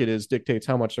market is dictates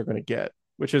how much they're going to get,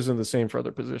 which isn't the same for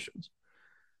other positions.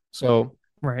 So,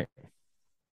 right.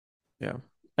 Yeah.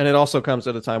 And it also comes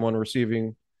at a time when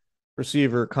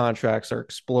receiver contracts are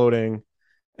exploding.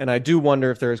 And I do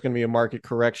wonder if there's going to be a market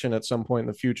correction at some point in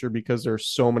the future because there's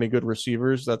so many good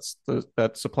receivers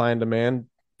that supply and demand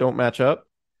don't match up.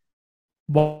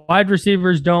 Wide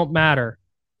receivers don't matter.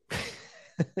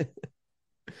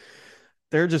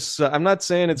 They're just, I'm not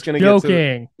saying it's going to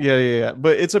joking. Yeah.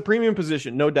 But it's a premium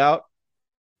position, no doubt.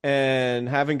 And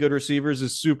having good receivers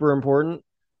is super important.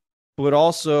 But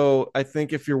also, I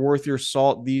think if you're worth your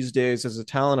salt these days as a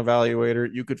talent evaluator,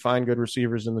 you could find good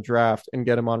receivers in the draft and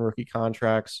get them on rookie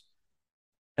contracts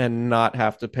and not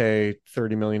have to pay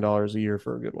 $30 million a year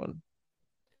for a good one.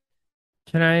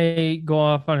 Can I go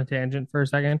off on a tangent for a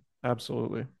second?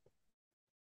 Absolutely.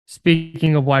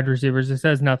 Speaking of wide receivers, this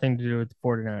has nothing to do with the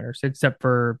 49ers, except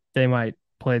for they might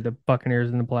play the Buccaneers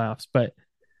in the playoffs. But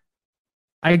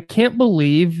I can't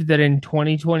believe that in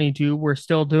 2022, we're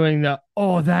still doing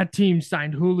that team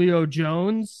signed Julio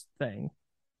Jones thing.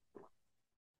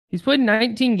 He's played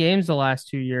 19 games the last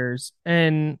 2 years,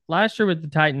 and last year with the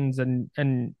Titans and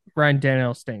Ryan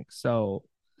Tannehill stinks, so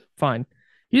fine.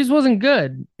 He just wasn't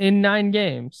good in 9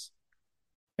 games.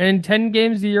 And in 10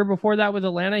 games the year before that with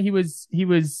Atlanta, he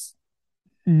was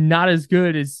not as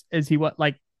good as he was.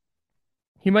 Like,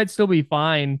 he might still be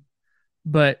fine,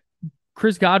 but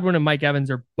Chris Godwin and Mike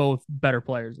Evans are both better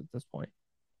players at this point.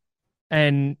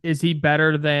 And is he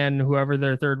better than whoever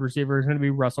their third receiver is going to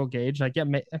be? Russell Gage? Like, yeah,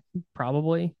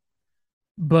 probably.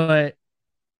 But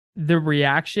the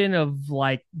reaction of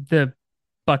like the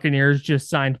Buccaneers just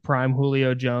signed prime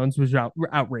Julio Jones was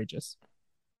outrageous.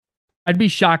 I'd be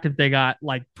shocked if they got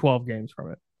like 12 games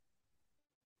from it.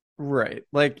 Right.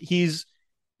 Like, he's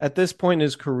at this point in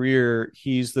his career,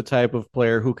 he's the type of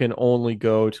player who can only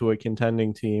go to a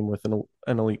contending team with an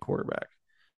elite quarterback.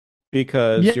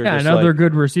 Because you're just they're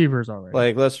good receivers already.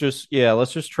 Like, let's just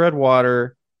tread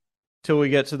water till we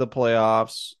get to the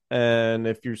playoffs. And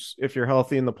if you're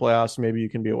healthy in the playoffs, maybe you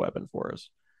can be a weapon for us.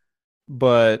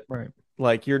 But right.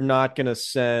 Like, you're not gonna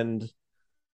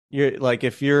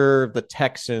if you're the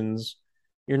Texans,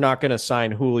 you're not gonna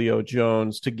sign Julio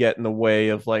Jones to get in the way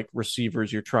of like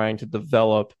receivers you're trying to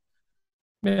develop.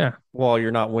 Yeah. While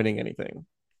you're not winning anything.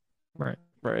 Right.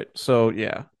 Right. So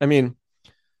yeah. I mean,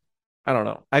 I don't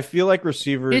know. I feel like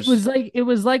receivers. It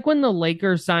was like when the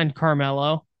Lakers signed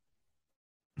Carmelo.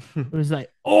 It was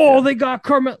like, they got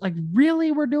Carmelo. Like,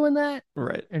 really? We're doing that?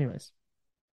 Right. Anyways.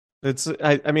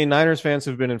 I mean, Niners fans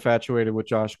have been infatuated with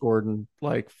Josh Gordon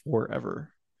like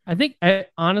forever. I think,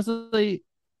 honestly,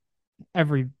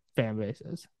 every fan base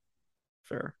is.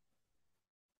 Fair.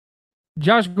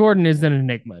 Josh Gordon is an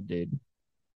enigma, dude.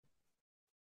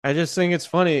 I just think it's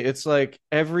funny. It's like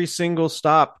every single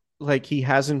stop, like, he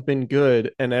hasn't been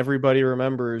good, and everybody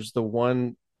remembers the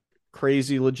one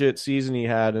crazy legit season he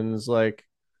had and is like,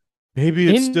 maybe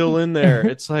it's still in there.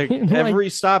 It's like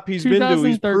every stop he's been to,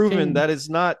 he's proven that's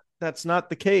not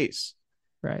the case.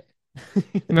 Right.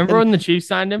 Remember when the Chiefs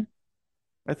signed him?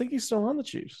 I think he's still on the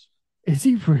Chiefs. Is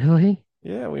he really?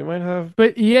 Yeah, we might have.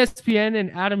 But ESPN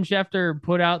and Adam Schefter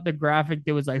put out the graphic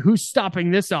that was like, who's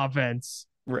stopping this offense?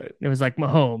 Right. And it was like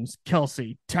Mahomes,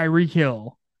 Kelsey, Tyreek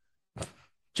Hill,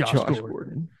 Josh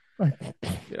Gordon.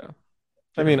 Yeah.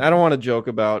 I mean, I don't want to joke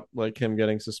about like him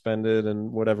getting suspended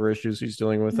and whatever issues he's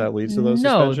dealing with that leads to those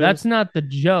suspensions. No, that's not the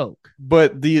joke.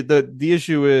 But the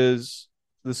issue is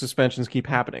the suspensions keep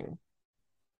happening.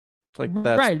 Like,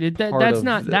 that's right.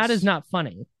 That is not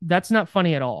funny. That's not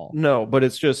funny at all. No, but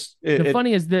it's just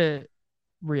funny is the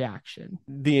reaction,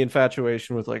 the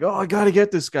infatuation with like, oh, I got to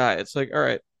get this guy. It's like, all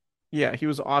right, yeah, he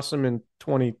was awesome in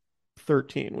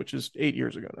 2013, which is 8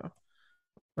 years ago now.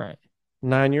 Right.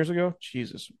 9 years ago.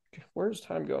 Jesus, where's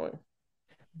time going,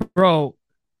 bro?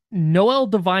 Noel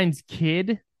Devine's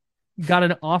kid got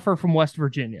an offer from West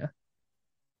Virginia.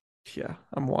 Yeah,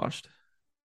 I'm washed.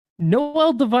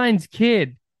 Noel Devine's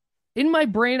kid. In my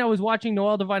brain, I was watching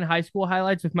Noel Devine high school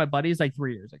highlights with my buddies like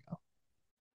 3 years ago.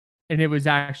 And it was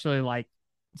actually like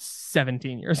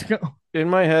 17 years ago. In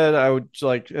my head, I would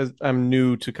like, as I'm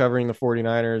new to covering the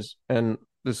 49ers, and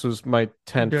this was my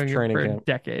 10th training camp. A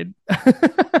decade.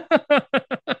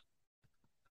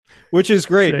 Which is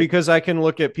great because I can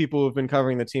look at people who've been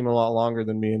covering the team a lot longer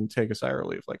than me and take a sigh of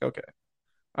relief. Like, okay,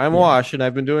 I'm washed and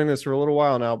I've been doing this for a little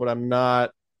while now, but I'm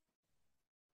not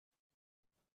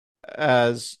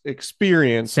as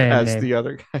experienced as the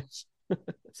other guys.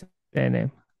 Say a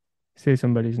name. Say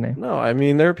somebody's name. No, I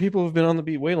mean, there are people who've been on the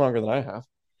beat way longer than I have.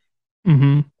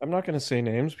 Mm-hmm. I'm not going to say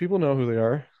names. People know who they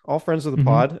are. all friends of the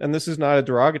pod, and this is not a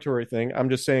derogatory thing. I'm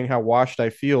just saying how washed I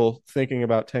feel thinking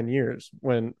about 10 years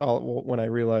when I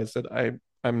realize that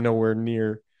I'm nowhere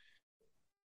near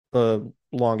the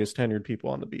longest tenured people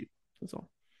on the beat. That's all.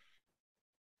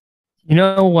 You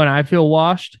know when I feel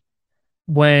washed?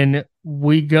 When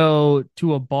we go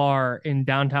to a bar in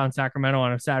downtown Sacramento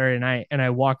on a Saturday night and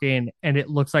I walk in and it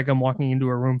looks like I'm walking into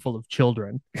a room full of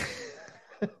children.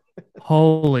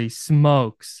 Holy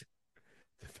smokes.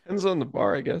 Depends on the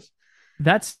bar, I guess.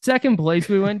 That second place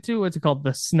we went to, what's it called?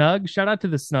 The Snug. Shout out to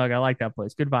the Snug. I like that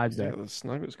place. Good vibes there. Yeah, the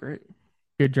Snug was great.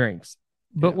 Good drinks.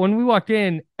 But when we walked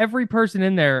in, every person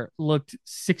in there looked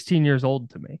 16 years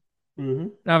old to me.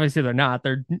 Obviously, they're not.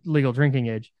 They're legal drinking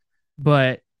age.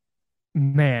 But,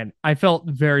 man, I felt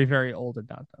very, very old in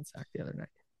downtown Sac the other night.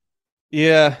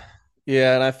 Yeah.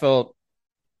 Yeah, and I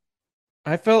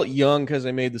felt young because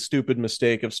I made the stupid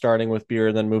mistake of starting with beer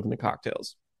and then moving to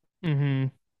cocktails.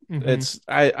 It's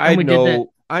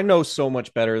I know so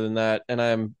much better than that, and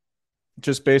I'm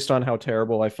just based on how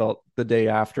terrible I felt the day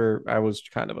after, I was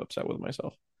kind of upset with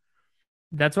myself.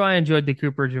 That's why I enjoyed the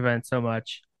Cooperage event so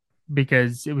much,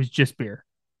 because it was just beer.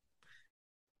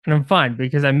 And I'm fine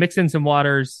because I mix in some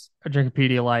waters, I drink a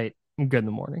Pedialyte, I'm good in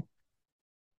the morning.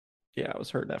 Yeah, I was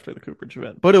hurting after the Cooperage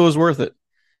event, but it was worth it.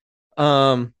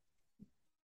 Yeah,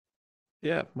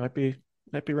 might be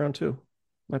round 2.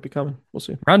 Might be coming. We'll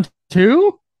see. Round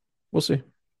 2? We'll see.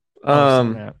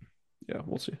 Yeah,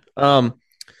 we'll see.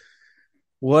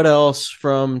 What else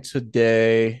from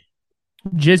today?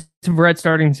 Just Brett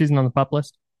starting season on the pup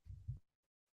list.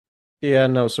 Yeah,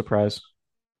 no surprise.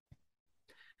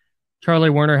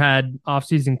 Charlie Werner had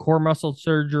offseason core muscle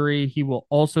surgery. He will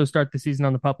also start the season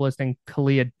on the pup list. And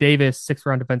Kalia Davis,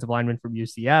 6th-round defensive lineman from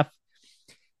UCF.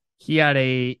 He had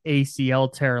a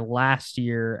ACL tear last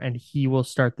year, and he will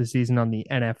start the season on the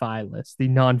NFI list, the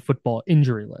non-football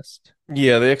injury list.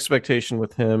 Yeah, the expectation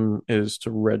with him is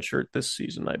to redshirt this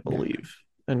season, I believe,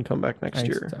 and come back next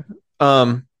year.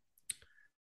 So.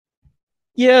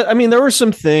 Yeah, I mean, there were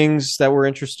some things that were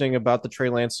interesting about the Trey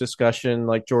Lance discussion,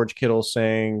 like George Kittle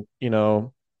saying,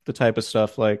 the type of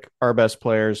stuff like our best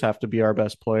players have to be our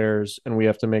best players, and we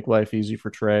have to make life easy for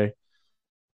Trey.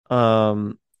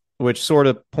 Which sort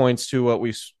of points to what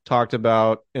we talked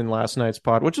about in last night's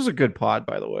pod, which is a good pod,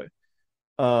 by the way.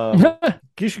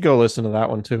 You should go listen to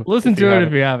that one too. Listen to it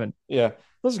if you haven't. Yeah,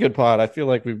 this is a good pod. I feel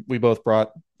like we both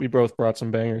brought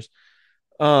some bangers.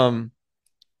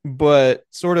 But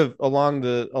sort of along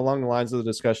the lines of the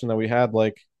discussion that we had,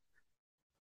 like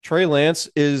Trey Lance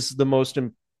is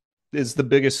the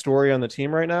biggest story on the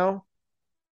team right now.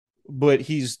 But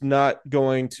he's not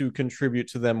going to contribute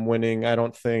to them winning, I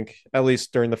don't think, at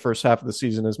least during the first half of the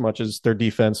season, as much as their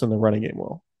defense and the running game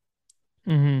will.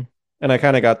 And I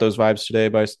kind of got those vibes today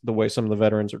by the way some of the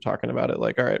veterans are talking about it.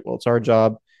 Like, all right, well, it's our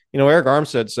job. Eric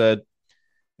Armstead said,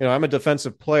 I'm a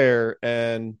defensive player,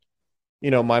 and,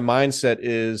 my mindset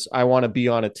is I want to be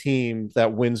on a team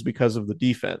that wins because of the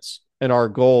defense. And our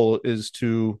goal is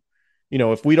to,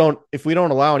 if we don't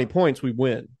allow any points, we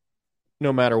win.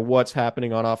 No matter what's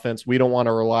happening on offense, we don't want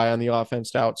to rely on the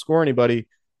offense to outscore anybody.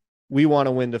 We want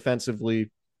to win defensively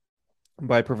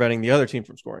by preventing the other team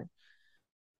from scoring,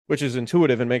 which is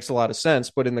intuitive and makes a lot of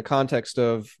sense. But in the context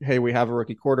of, hey, we have a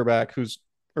rookie quarterback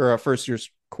or a first-year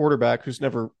quarterback who's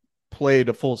never played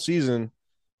a full season,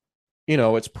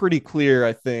 it's pretty clear,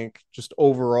 I think, just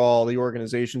overall the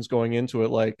organization's going into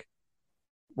it like,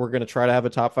 we're going to try to have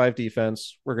a top 5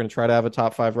 defense. We're going to try to have a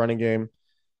top 5 running game.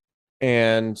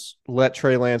 And let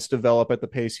Trey Lance develop at the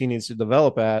pace he needs to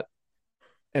develop at.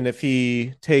 And if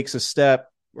he takes a step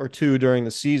or two during the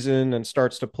season and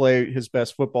starts to play his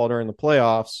best football during the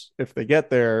playoffs, if they get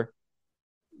there,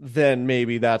 then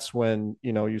maybe that's when,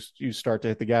 you start to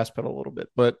hit the gas pedal a little bit.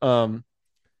 But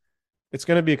it's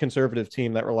going to be a conservative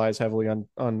team that relies heavily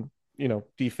on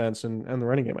defense and the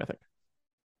running game, I think.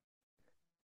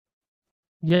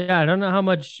 Yeah, I don't know how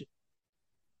much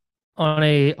on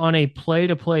a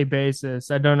play-to-play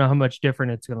basis, I don't know how much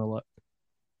different it's going to look.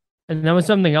 And that was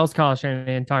something else Kyle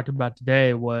Shanahan talked about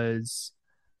today, was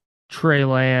Trey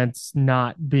Lance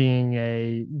not being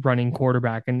a running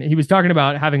quarterback. And he was talking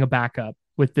about having a backup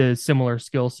with the similar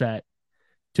skill set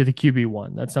to the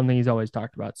QB1. That's something he's always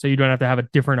talked about. So you don't have to have a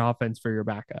different offense for your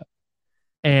backup.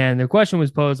 And the question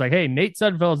was posed like, hey, Nate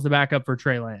Sudfeld's the backup for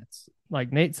Trey Lance.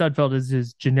 Like, Nate Sudfeld is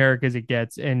as generic as it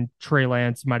gets, and Trey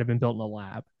Lance might have been built in a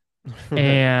lab.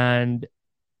 and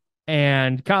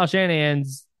Kyle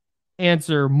Shanahan's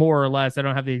answer, more or less, I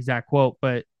don't have the exact quote,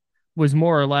 but was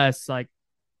more or less like,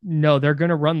 no, they're going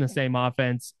to run the same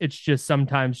offense. It's just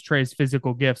sometimes Trey's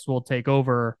physical gifts will take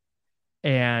over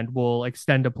and will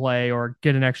extend a play or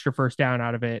get an extra first down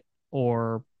out of it.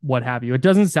 or what have you. It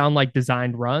doesn't sound like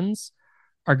designed runs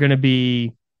are going to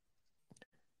be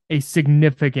a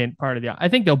significant part of the. I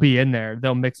think they'll be in there.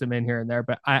 They'll mix them in here and there,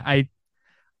 but I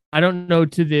don't know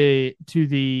to the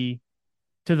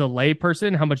lay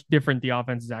person how much different the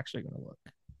offense is actually going to look.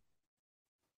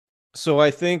 So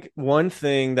I think one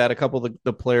thing that a couple of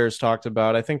the players talked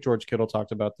about, I think George Kittle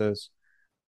talked about this,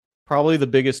 probably the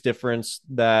biggest difference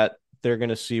that they're going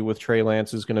to see with Trey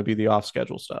Lance is going to be the off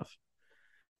schedule stuff.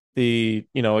 The,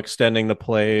 extending the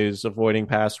plays, avoiding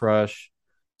pass rush,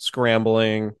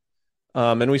 scrambling.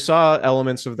 And we saw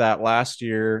elements of that last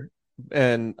year.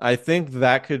 And I think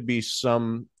that could be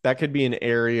an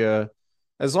area,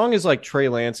 as long as like Trey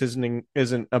Lance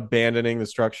isn't abandoning the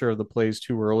structure of the plays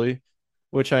too early,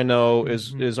 which I know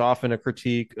is often a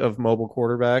critique of mobile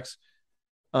quarterbacks.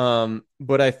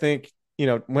 But I think,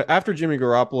 after Jimmy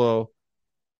Garoppolo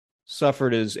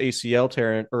suffered his ACL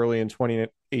tear early in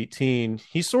 2018,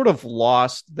 he sort of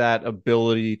lost that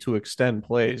ability to extend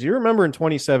plays. You remember in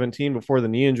 2017, before the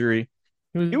knee injury,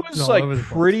 he was like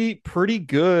pretty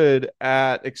good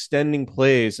at extending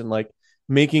plays and like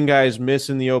making guys miss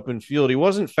in the open field. He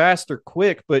wasn't fast or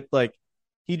quick, but like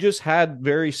he just had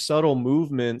very subtle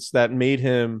movements that made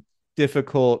him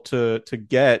difficult to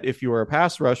get if you were a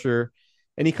pass rusher.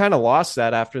 And he kind of lost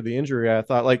that after the injury. I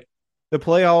thought, like, the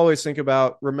play I always think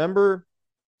about, remember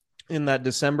in that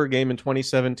December game in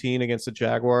 2017 against the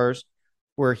Jaguars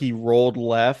where he rolled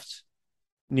left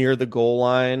near the goal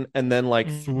line and then like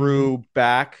threw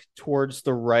back towards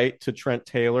the right to Trent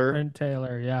Taylor.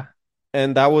 Yeah.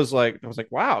 And I was like,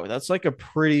 wow, that's like a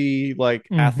pretty like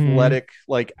athletic,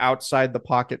 like outside the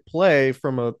pocket play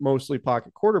from a mostly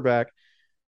pocket quarterback.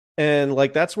 And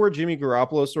like, that's where Jimmy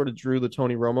Garoppolo sort of drew the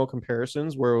Tony Romo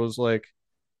comparisons, where it was like,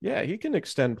 yeah, he can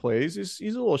extend plays.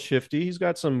 He's a little shifty. He's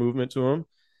got some movement to him.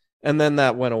 And then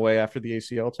that went away after the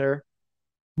ACL tear.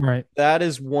 Right. That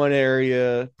is one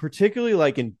area, particularly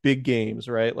like in big games,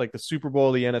 right? Like the Super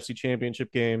Bowl, the NFC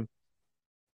Championship game.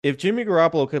 If Jimmy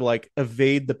Garoppolo could like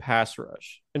evade the pass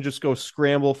rush and just go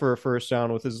scramble for a first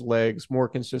down with his legs more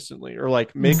consistently, or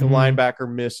like make a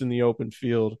linebacker miss in the open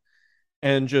field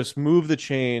and just move the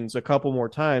chains a couple more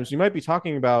times, you might be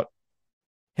talking about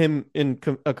him in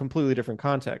a completely different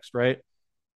context, right?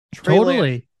 Trey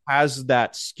Lance has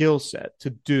that skill set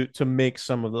to make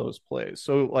some of those plays.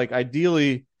 So like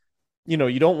ideally,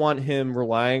 you don't want him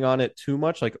relying on it too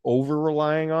much, like over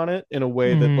relying on it in a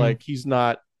way that like he's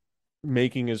not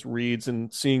making his reads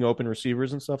and seeing open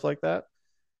receivers and stuff like that.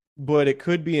 But it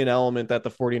could be an element that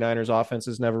the 49ers offense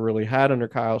has never really had under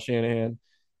Kyle Shanahan.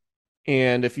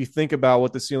 And if you think about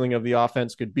what the ceiling of the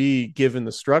offense could be, given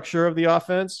the structure of the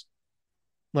offense,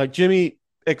 like Jimmy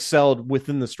excelled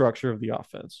within the structure of the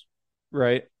offense,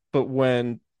 right? But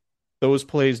when those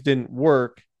plays didn't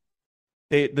work,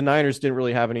 the Niners didn't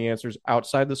really have any answers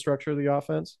outside the structure of the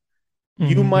offense.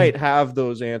 You might have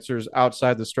those answers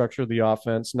outside the structure of the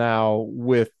offense now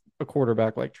with a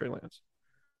quarterback like Trey Lance.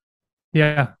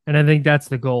 Yeah, and I think that's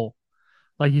the goal.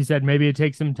 Like you said, maybe it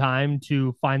takes some time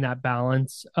to find that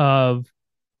balance of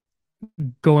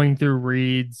going through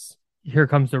reads. Here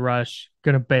comes the rush,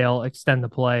 going to bail, extend the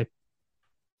play,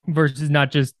 versus not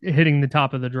just hitting the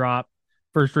top of the drop.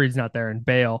 First read's not there and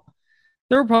bail.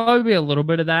 There will probably be a little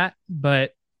bit of that,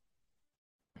 but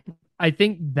I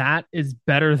think that is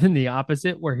better than the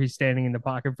opposite, where he's standing in the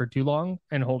pocket for too long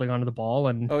and holding onto the ball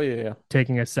and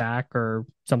taking a sack or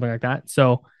something like that.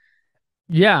 So,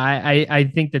 yeah, I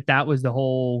think that was the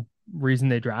whole reason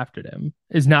they drafted him,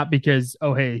 is not because,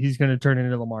 oh, hey, he's going to turn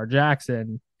into Lamar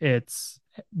Jackson.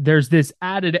 There's this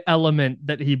added element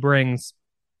that he brings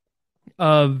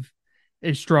of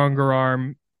a stronger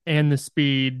arm and the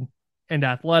speed and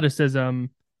athleticism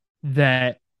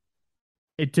that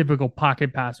a typical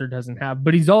pocket passer doesn't have.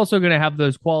 But he's also going to have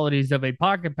those qualities of a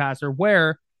pocket passer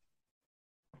where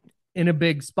in a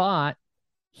big spot,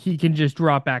 he can just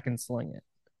drop back and sling it.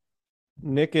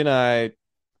 Nick and I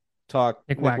talked,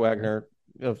 Nick Wagner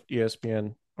of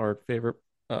ESPN, our favorite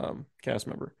cast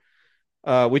member.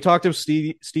 We talked to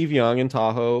Steve Young in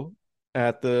Tahoe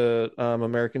at the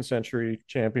American Century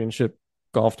Championship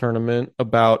golf tournament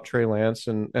about Trey Lance.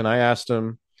 And I asked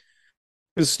him,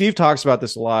 because Steve talks about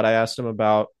this a lot, I asked him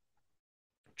about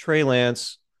Trey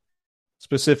Lance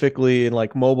specifically in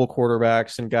like mobile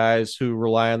quarterbacks and guys who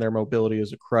rely on their mobility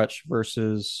as a crutch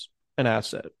versus an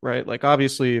asset, right? Like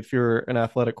obviously if you're an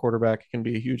athletic quarterback, it can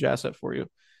be a huge asset for you.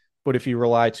 But if you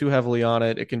rely too heavily on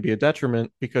it, it can be a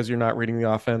detriment because you're not reading the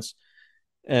offense.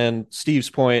 And Steve's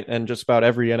point, and just about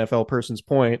every NFL person's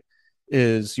point,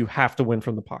 is you have to win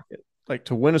from the pocket. Like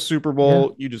to win a Super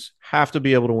Bowl, you just have to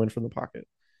be able to win from the pocket.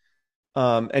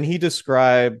 And he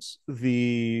described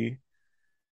the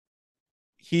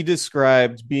he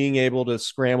described being able to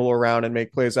scramble around and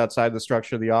make plays outside the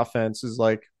structure of the offense is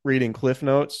like reading Cliff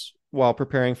Notes while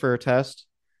preparing for a test.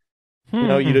 You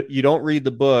know, you don't read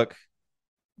the book,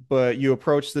 but you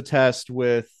approach the test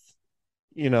with,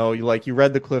 you know, you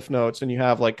read the Cliff Notes and you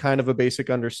have like kind of a basic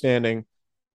understanding,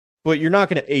 but you're not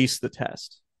going to ace the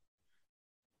test,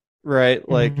 right?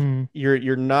 Like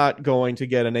you're not going to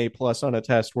get an A+ on a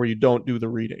test where you don't do the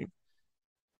reading,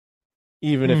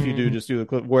 even if you do just do the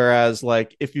Cliff. Whereas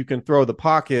like if you can throw the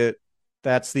pocket,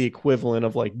 that's the equivalent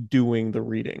of like doing the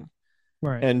reading.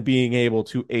 Right. And being able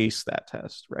to ace that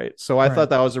test, right? So I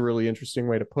thought that was a really interesting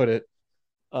way to put it.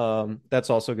 That's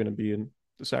also going to be in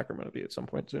the Sacramento Bee at some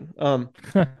point soon.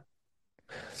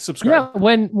 Subscribe.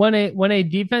 Yeah, when a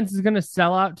defense is going to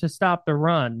sell out to stop the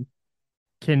run,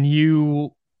 can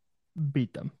you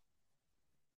beat them?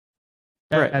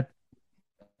 Right.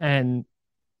 And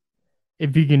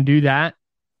if you can do that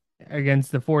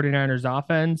against the 49ers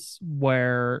offense,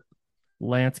 where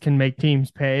Lance can make teams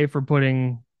pay for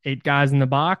putting 8 guys in the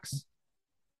box,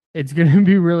 it's going to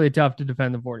be really tough to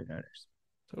defend the 49ers.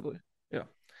 Totally. Yeah.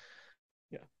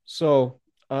 So,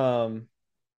 and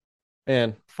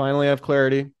finally have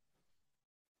clarity.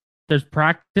 There's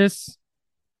practice.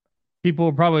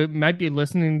 People probably might be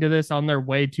listening to this on their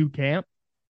way to camp.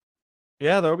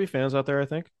 Yeah, there'll be fans out there, I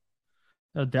think.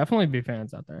 There'll definitely be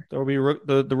fans out there. There will be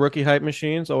the rookie hype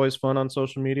machines, always fun on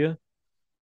social media.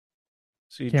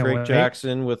 See Drake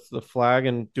Jackson with the flag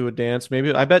and do a dance.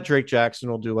 Maybe I bet Drake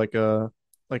Jackson will do like a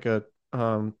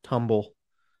tumble.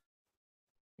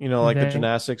 You know, like the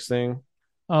gymnastics thing.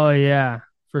 Oh yeah,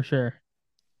 for sure.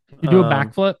 You do a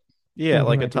backflip? Yeah,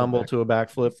 like a tumble to a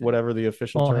backflip, whatever the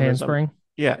official term handspring. is.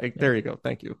 Yeah, there you go.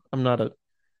 Thank you. I'm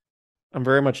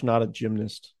very much not a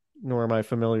gymnast, nor am I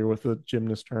familiar with the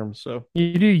gymnast term. So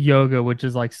you do yoga, which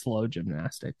is like slow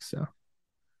gymnastics. So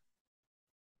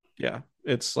yeah,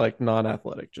 it's like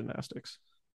non-athletic gymnastics.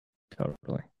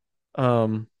 Totally.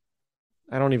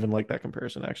 I don't even like that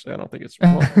comparison. Actually, I don't think it's.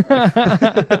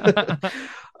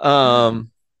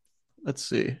 Let's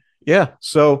see. Yeah,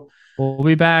 so we'll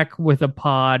be back with a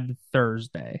pod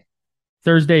Thursday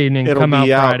evening. It'll come out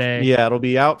Friday. Yeah, it'll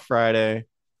be out Friday.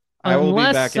 I will be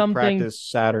back at practice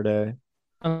Saturday.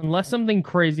 Unless something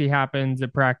crazy happens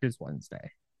at practice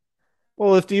Wednesday.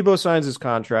 Well, if Debo signs his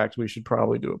contract, we should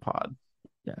probably do a pod.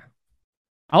 Yeah.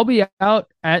 I'll be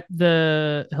out at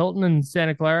the Hilton in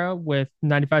Santa Clara with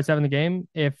 95.7 The Game.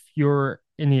 If you're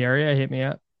in the area, hit me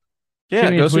up. Yeah,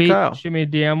 go see Kyle. Shoot me a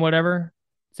DM, whatever.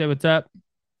 Say what's up.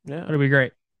 Yeah. It'll be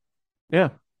great. Yeah,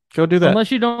 go do that.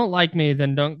 Unless you don't like me,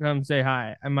 then don't come say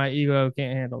hi. And my ego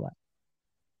can't handle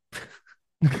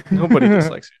that. Nobody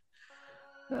dislikes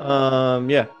you.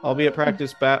 Yeah, I'll be at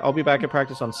practice. I'll be back at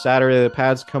practice on Saturday. The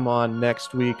pads come on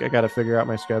next week. I got to figure out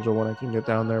my schedule when I can get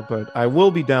down there, but I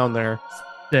will be down there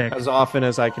as often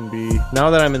as I can be. Now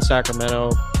that I'm in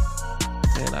Sacramento,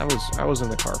 man, I was in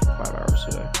the car for 5 hours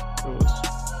today. It was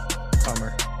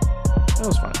bummer. It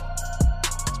was fine.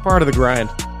 It's part of the grind.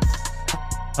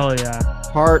 Oh yeah,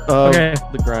 part of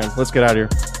the grind. Let's get out of here.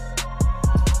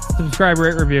 Subscribe,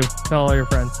 rate, review. Tell all your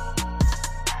friends.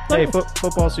 Hey,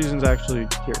 football season's actually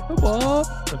here. Football.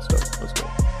 Let's go.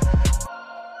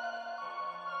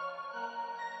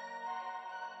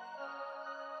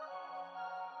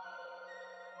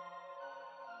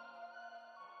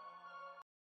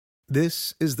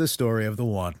 This is the story of the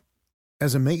one.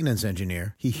 As a maintenance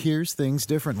engineer, he hears things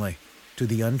differently. To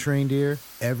the untrained ear,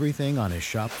 everything on his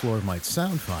shop floor might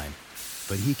sound fine,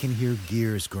 but he can hear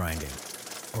gears grinding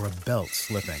or a belt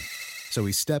slipping. So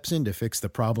he steps in to fix the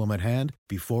problem at hand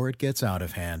before it gets out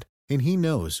of hand. And he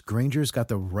knows Grainger's got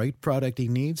the right product he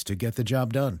needs to get the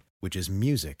job done, which is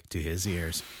music to his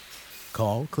ears.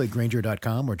 Call, click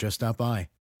Grainger.com, or just stop by.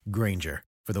 Grainger,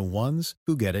 for the ones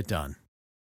who get it done.